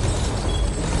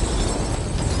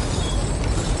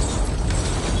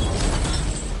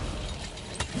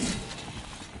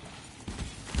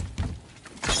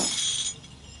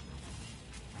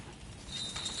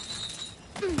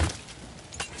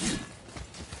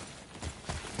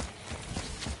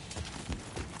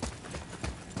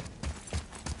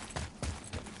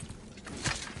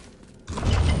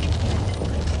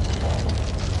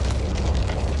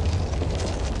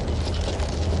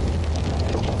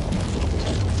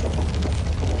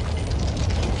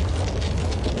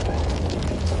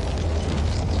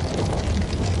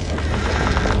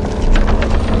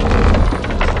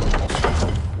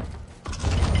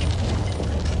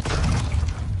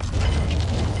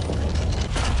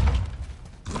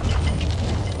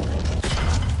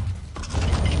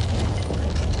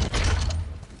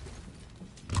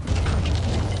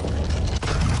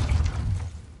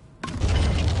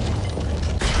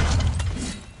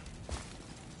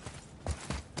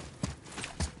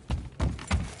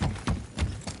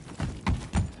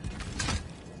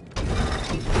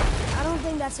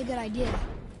 That's a good idea.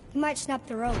 You might snap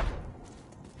the rope.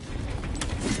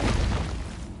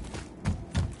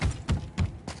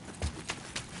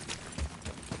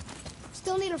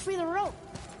 Still need to free the rope.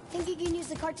 Think you can use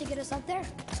the cart to get us up there?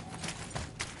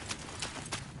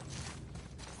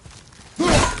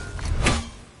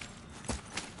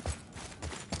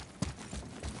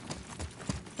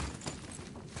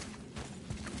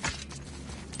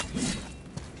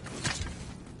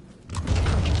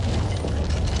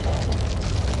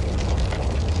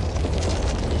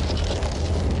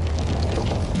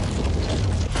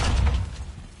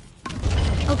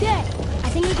 Okay, I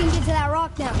think we can get to that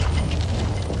rock now.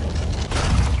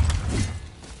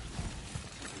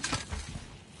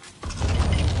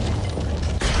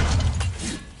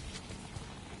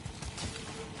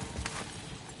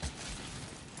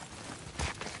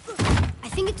 I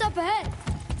think it's up ahead.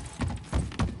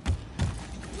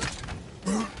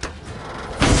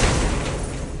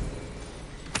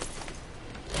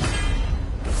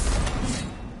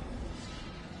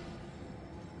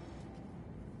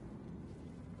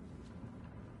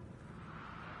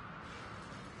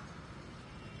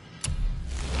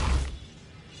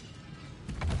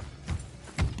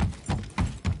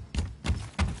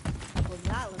 Well,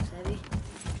 that looks heavy.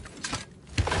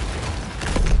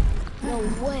 No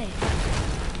way.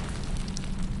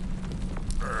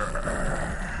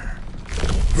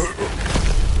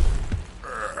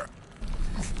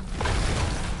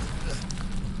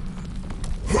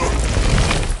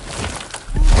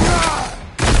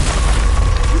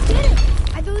 We did it!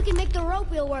 I bet we can make the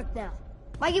rope wheel work now.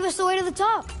 Might give us the way to the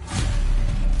top.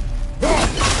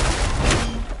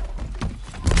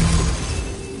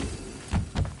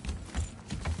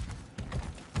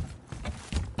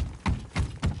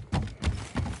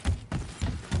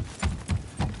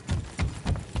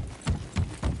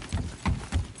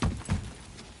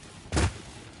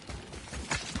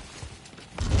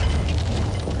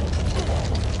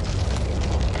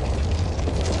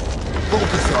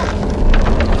 Focus up.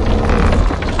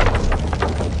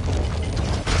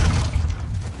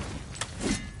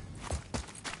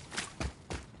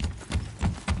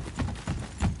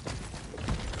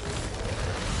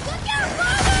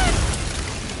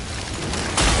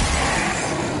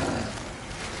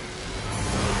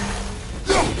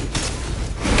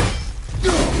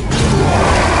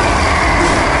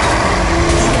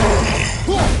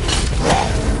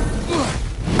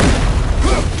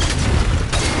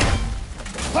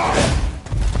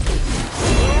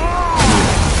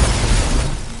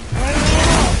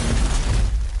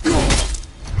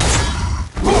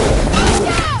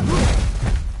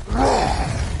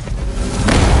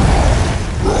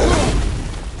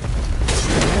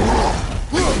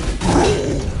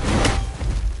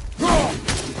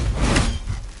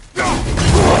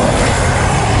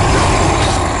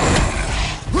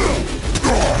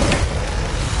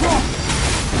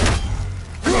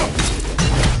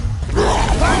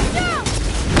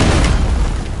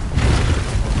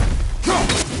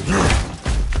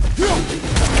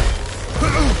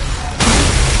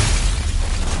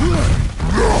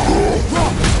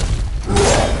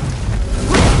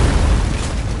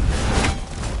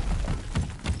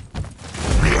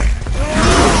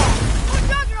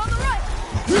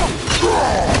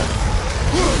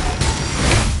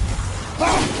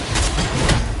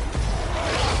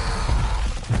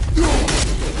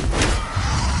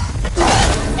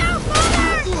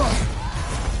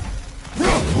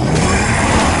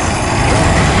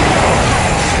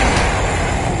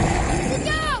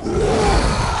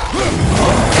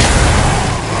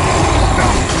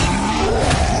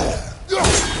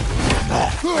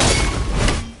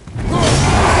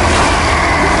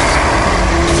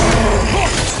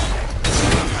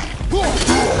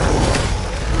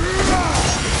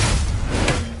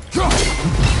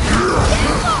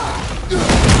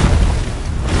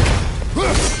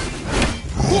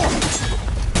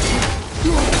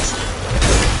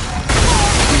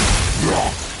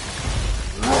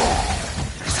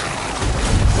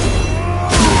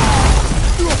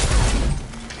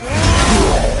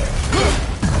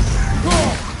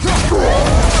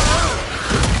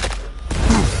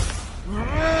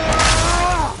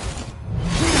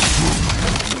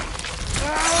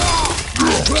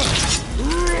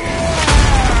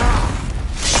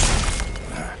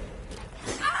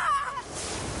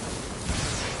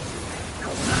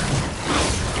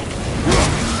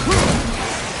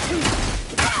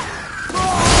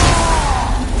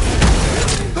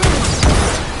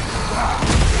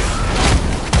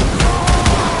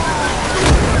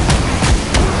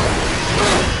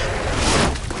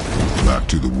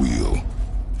 to the wheel.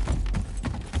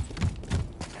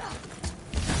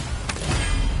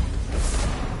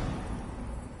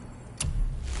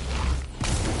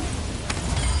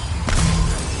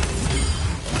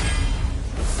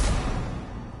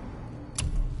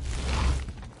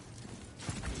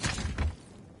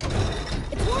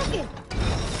 It's working!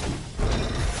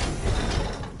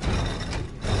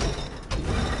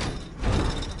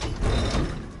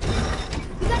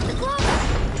 We got the glove!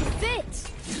 It fits!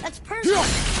 That's perfect!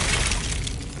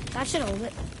 That should hold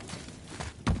it.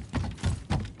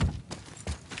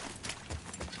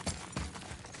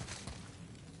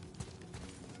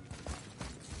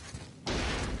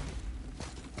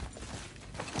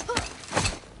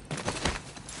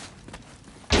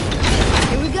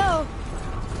 Here we go!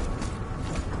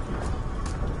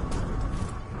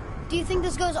 Do you think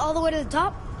this goes all the way to the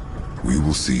top? We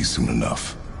will see soon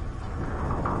enough.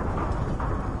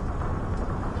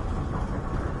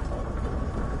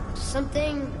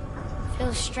 Something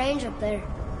feels strange up there.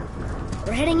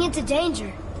 We're heading into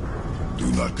danger. Do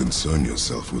not concern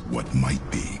yourself with what might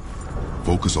be.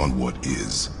 Focus on what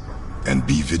is, and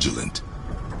be vigilant.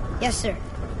 Yes, sir.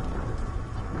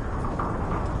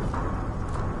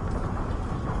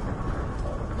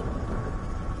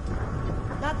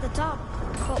 Not the top,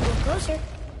 but we're closer.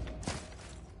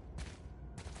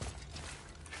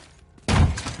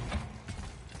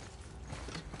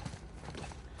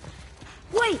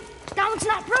 Wait! That one's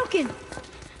not broken!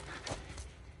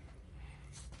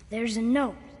 There's a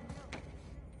note.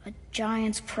 A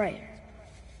giant's prayer.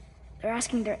 They're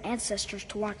asking their ancestors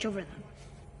to watch over them.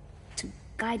 To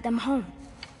guide them home.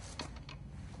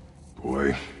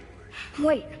 Boy,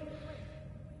 Wait.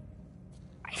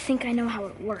 I think I know how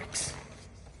it works.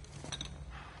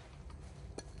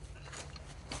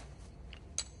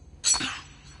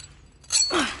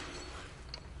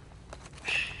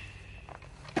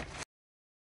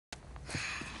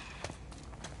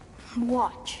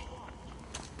 Watch.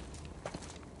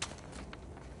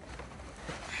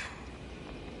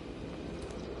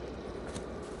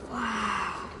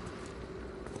 Wow.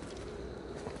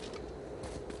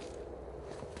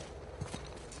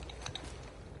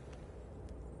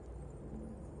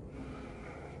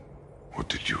 what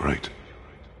did you write?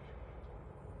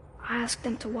 I asked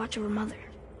them to watch over Mother.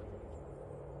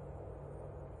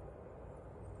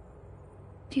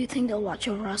 Do you think they'll watch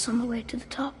over us on the way to the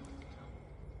top?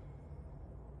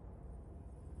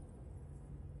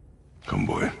 Come,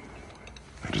 boy.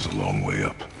 It is a long way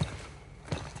up.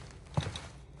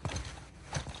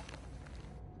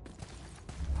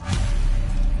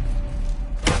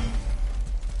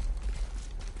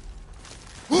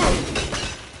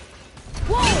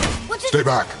 Whoa! What's it? Stay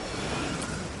back!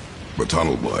 The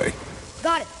tunnel, boy.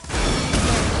 Got it.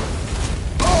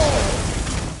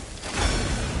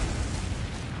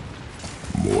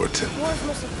 Morton. Wars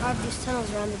must have carved these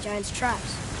tunnels around the giant's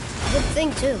traps. Good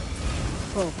thing, too.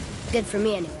 Well, good for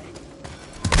me, anyway.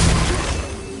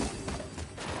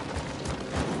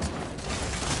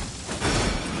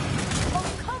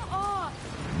 Oh, come on!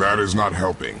 That is not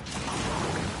helping.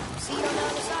 See you on the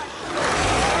other side.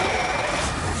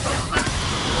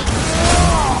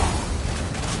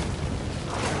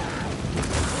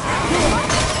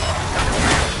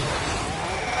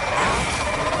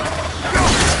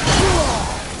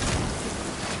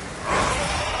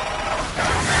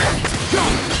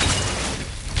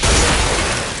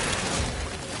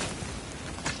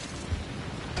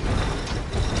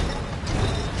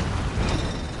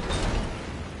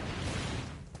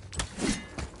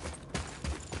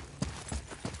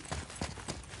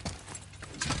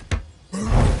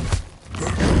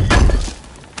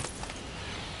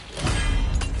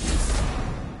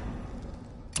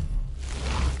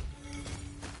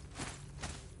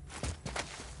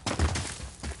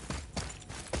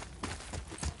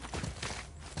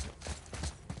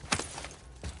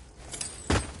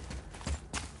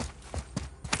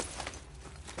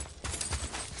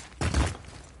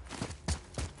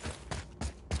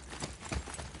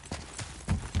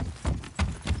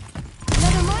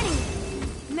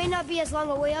 May not be as long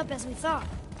a way up as we thought.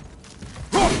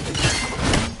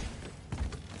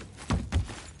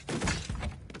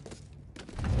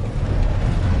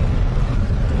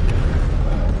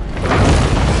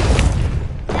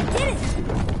 That did it!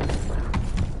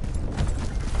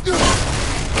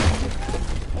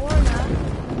 Or not.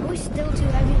 Are we still too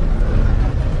heavy?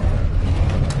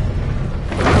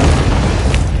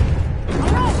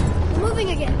 Alright, we're moving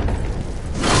again.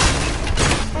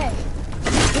 Hey,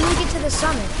 when we get to the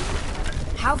summit,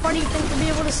 how far do you think we'll be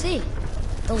able to see?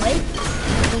 The lake?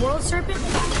 The world serpent?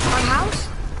 Our house?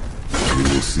 We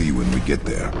will see when we get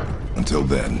there. Until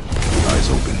then, eyes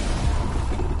open.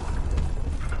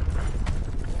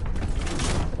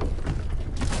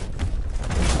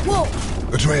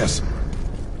 Atreus!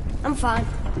 I'm fine.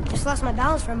 Just lost my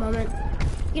balance for a moment.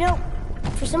 You know,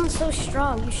 for someone so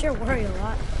strong, you sure worry a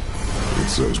lot. It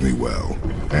serves me well,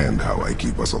 and how I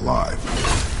keep us alive.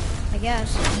 I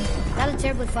guess. Not a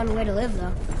terribly fun way to live,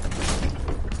 though.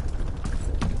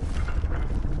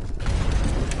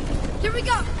 Here we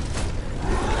go!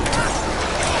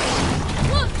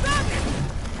 Look, Roger!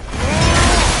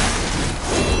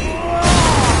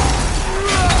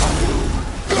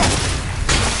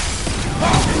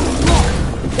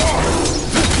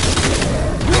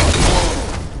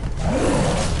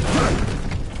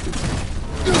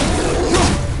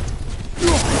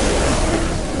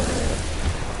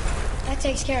 That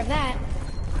takes care of that.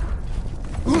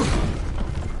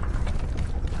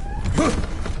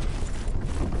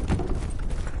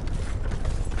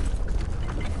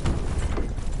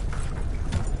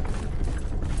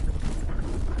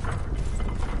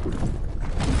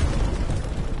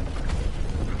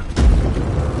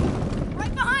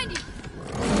 Right behind you!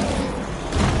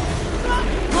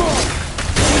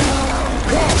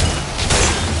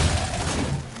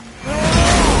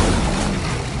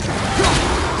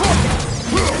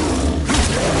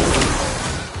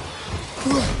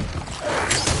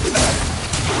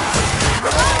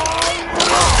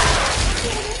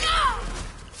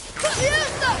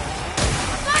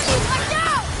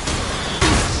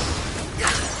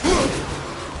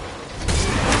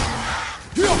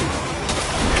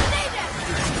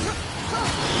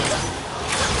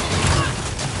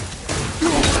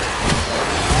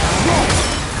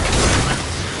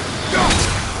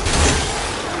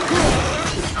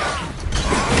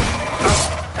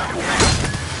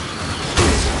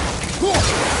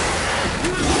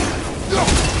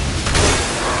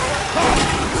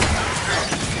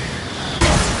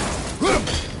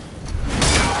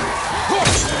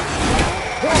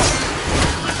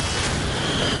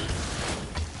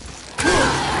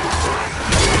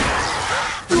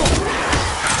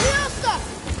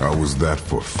 How was that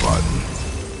for fun?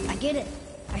 I get it.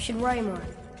 I should worry more.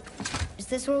 Is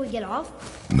this where we get off?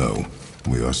 No,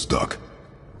 we are stuck.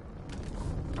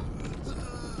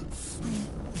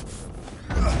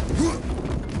 How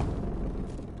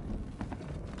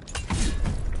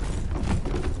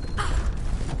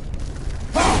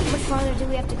much farther do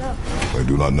we have to go? I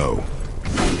do not know.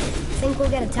 Think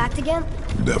we'll get attacked again?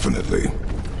 Definitely.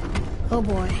 Oh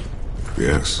boy.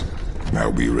 Yes. Now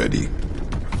be ready.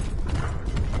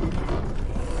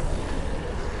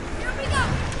 Here we go!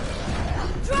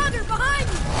 Draugr, behind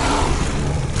you!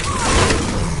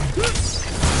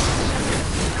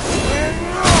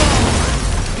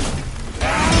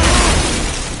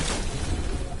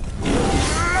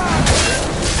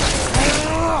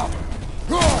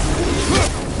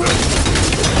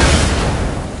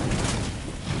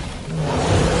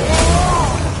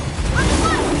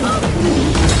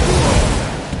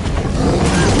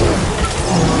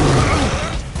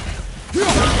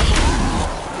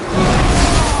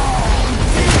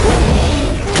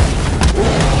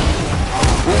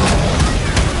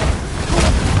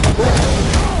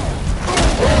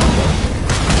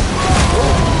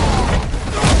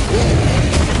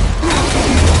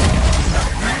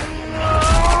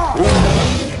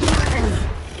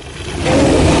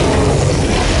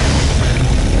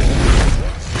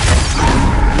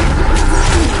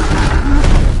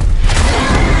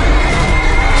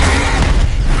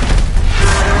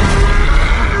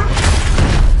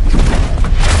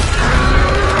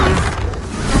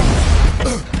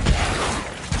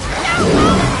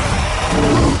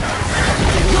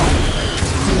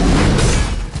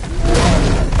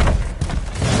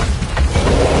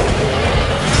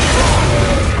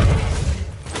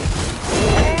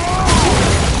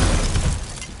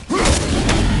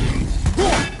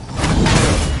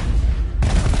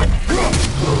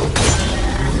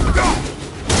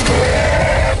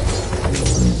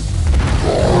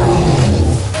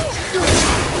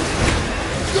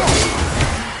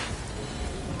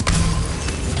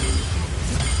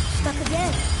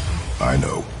 I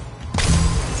know.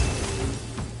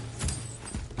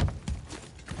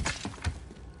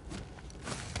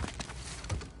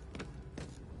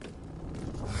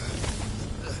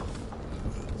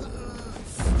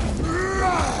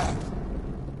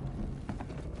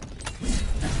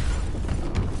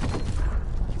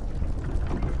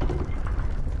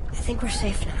 I think we're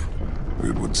safe now.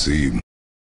 It would seem.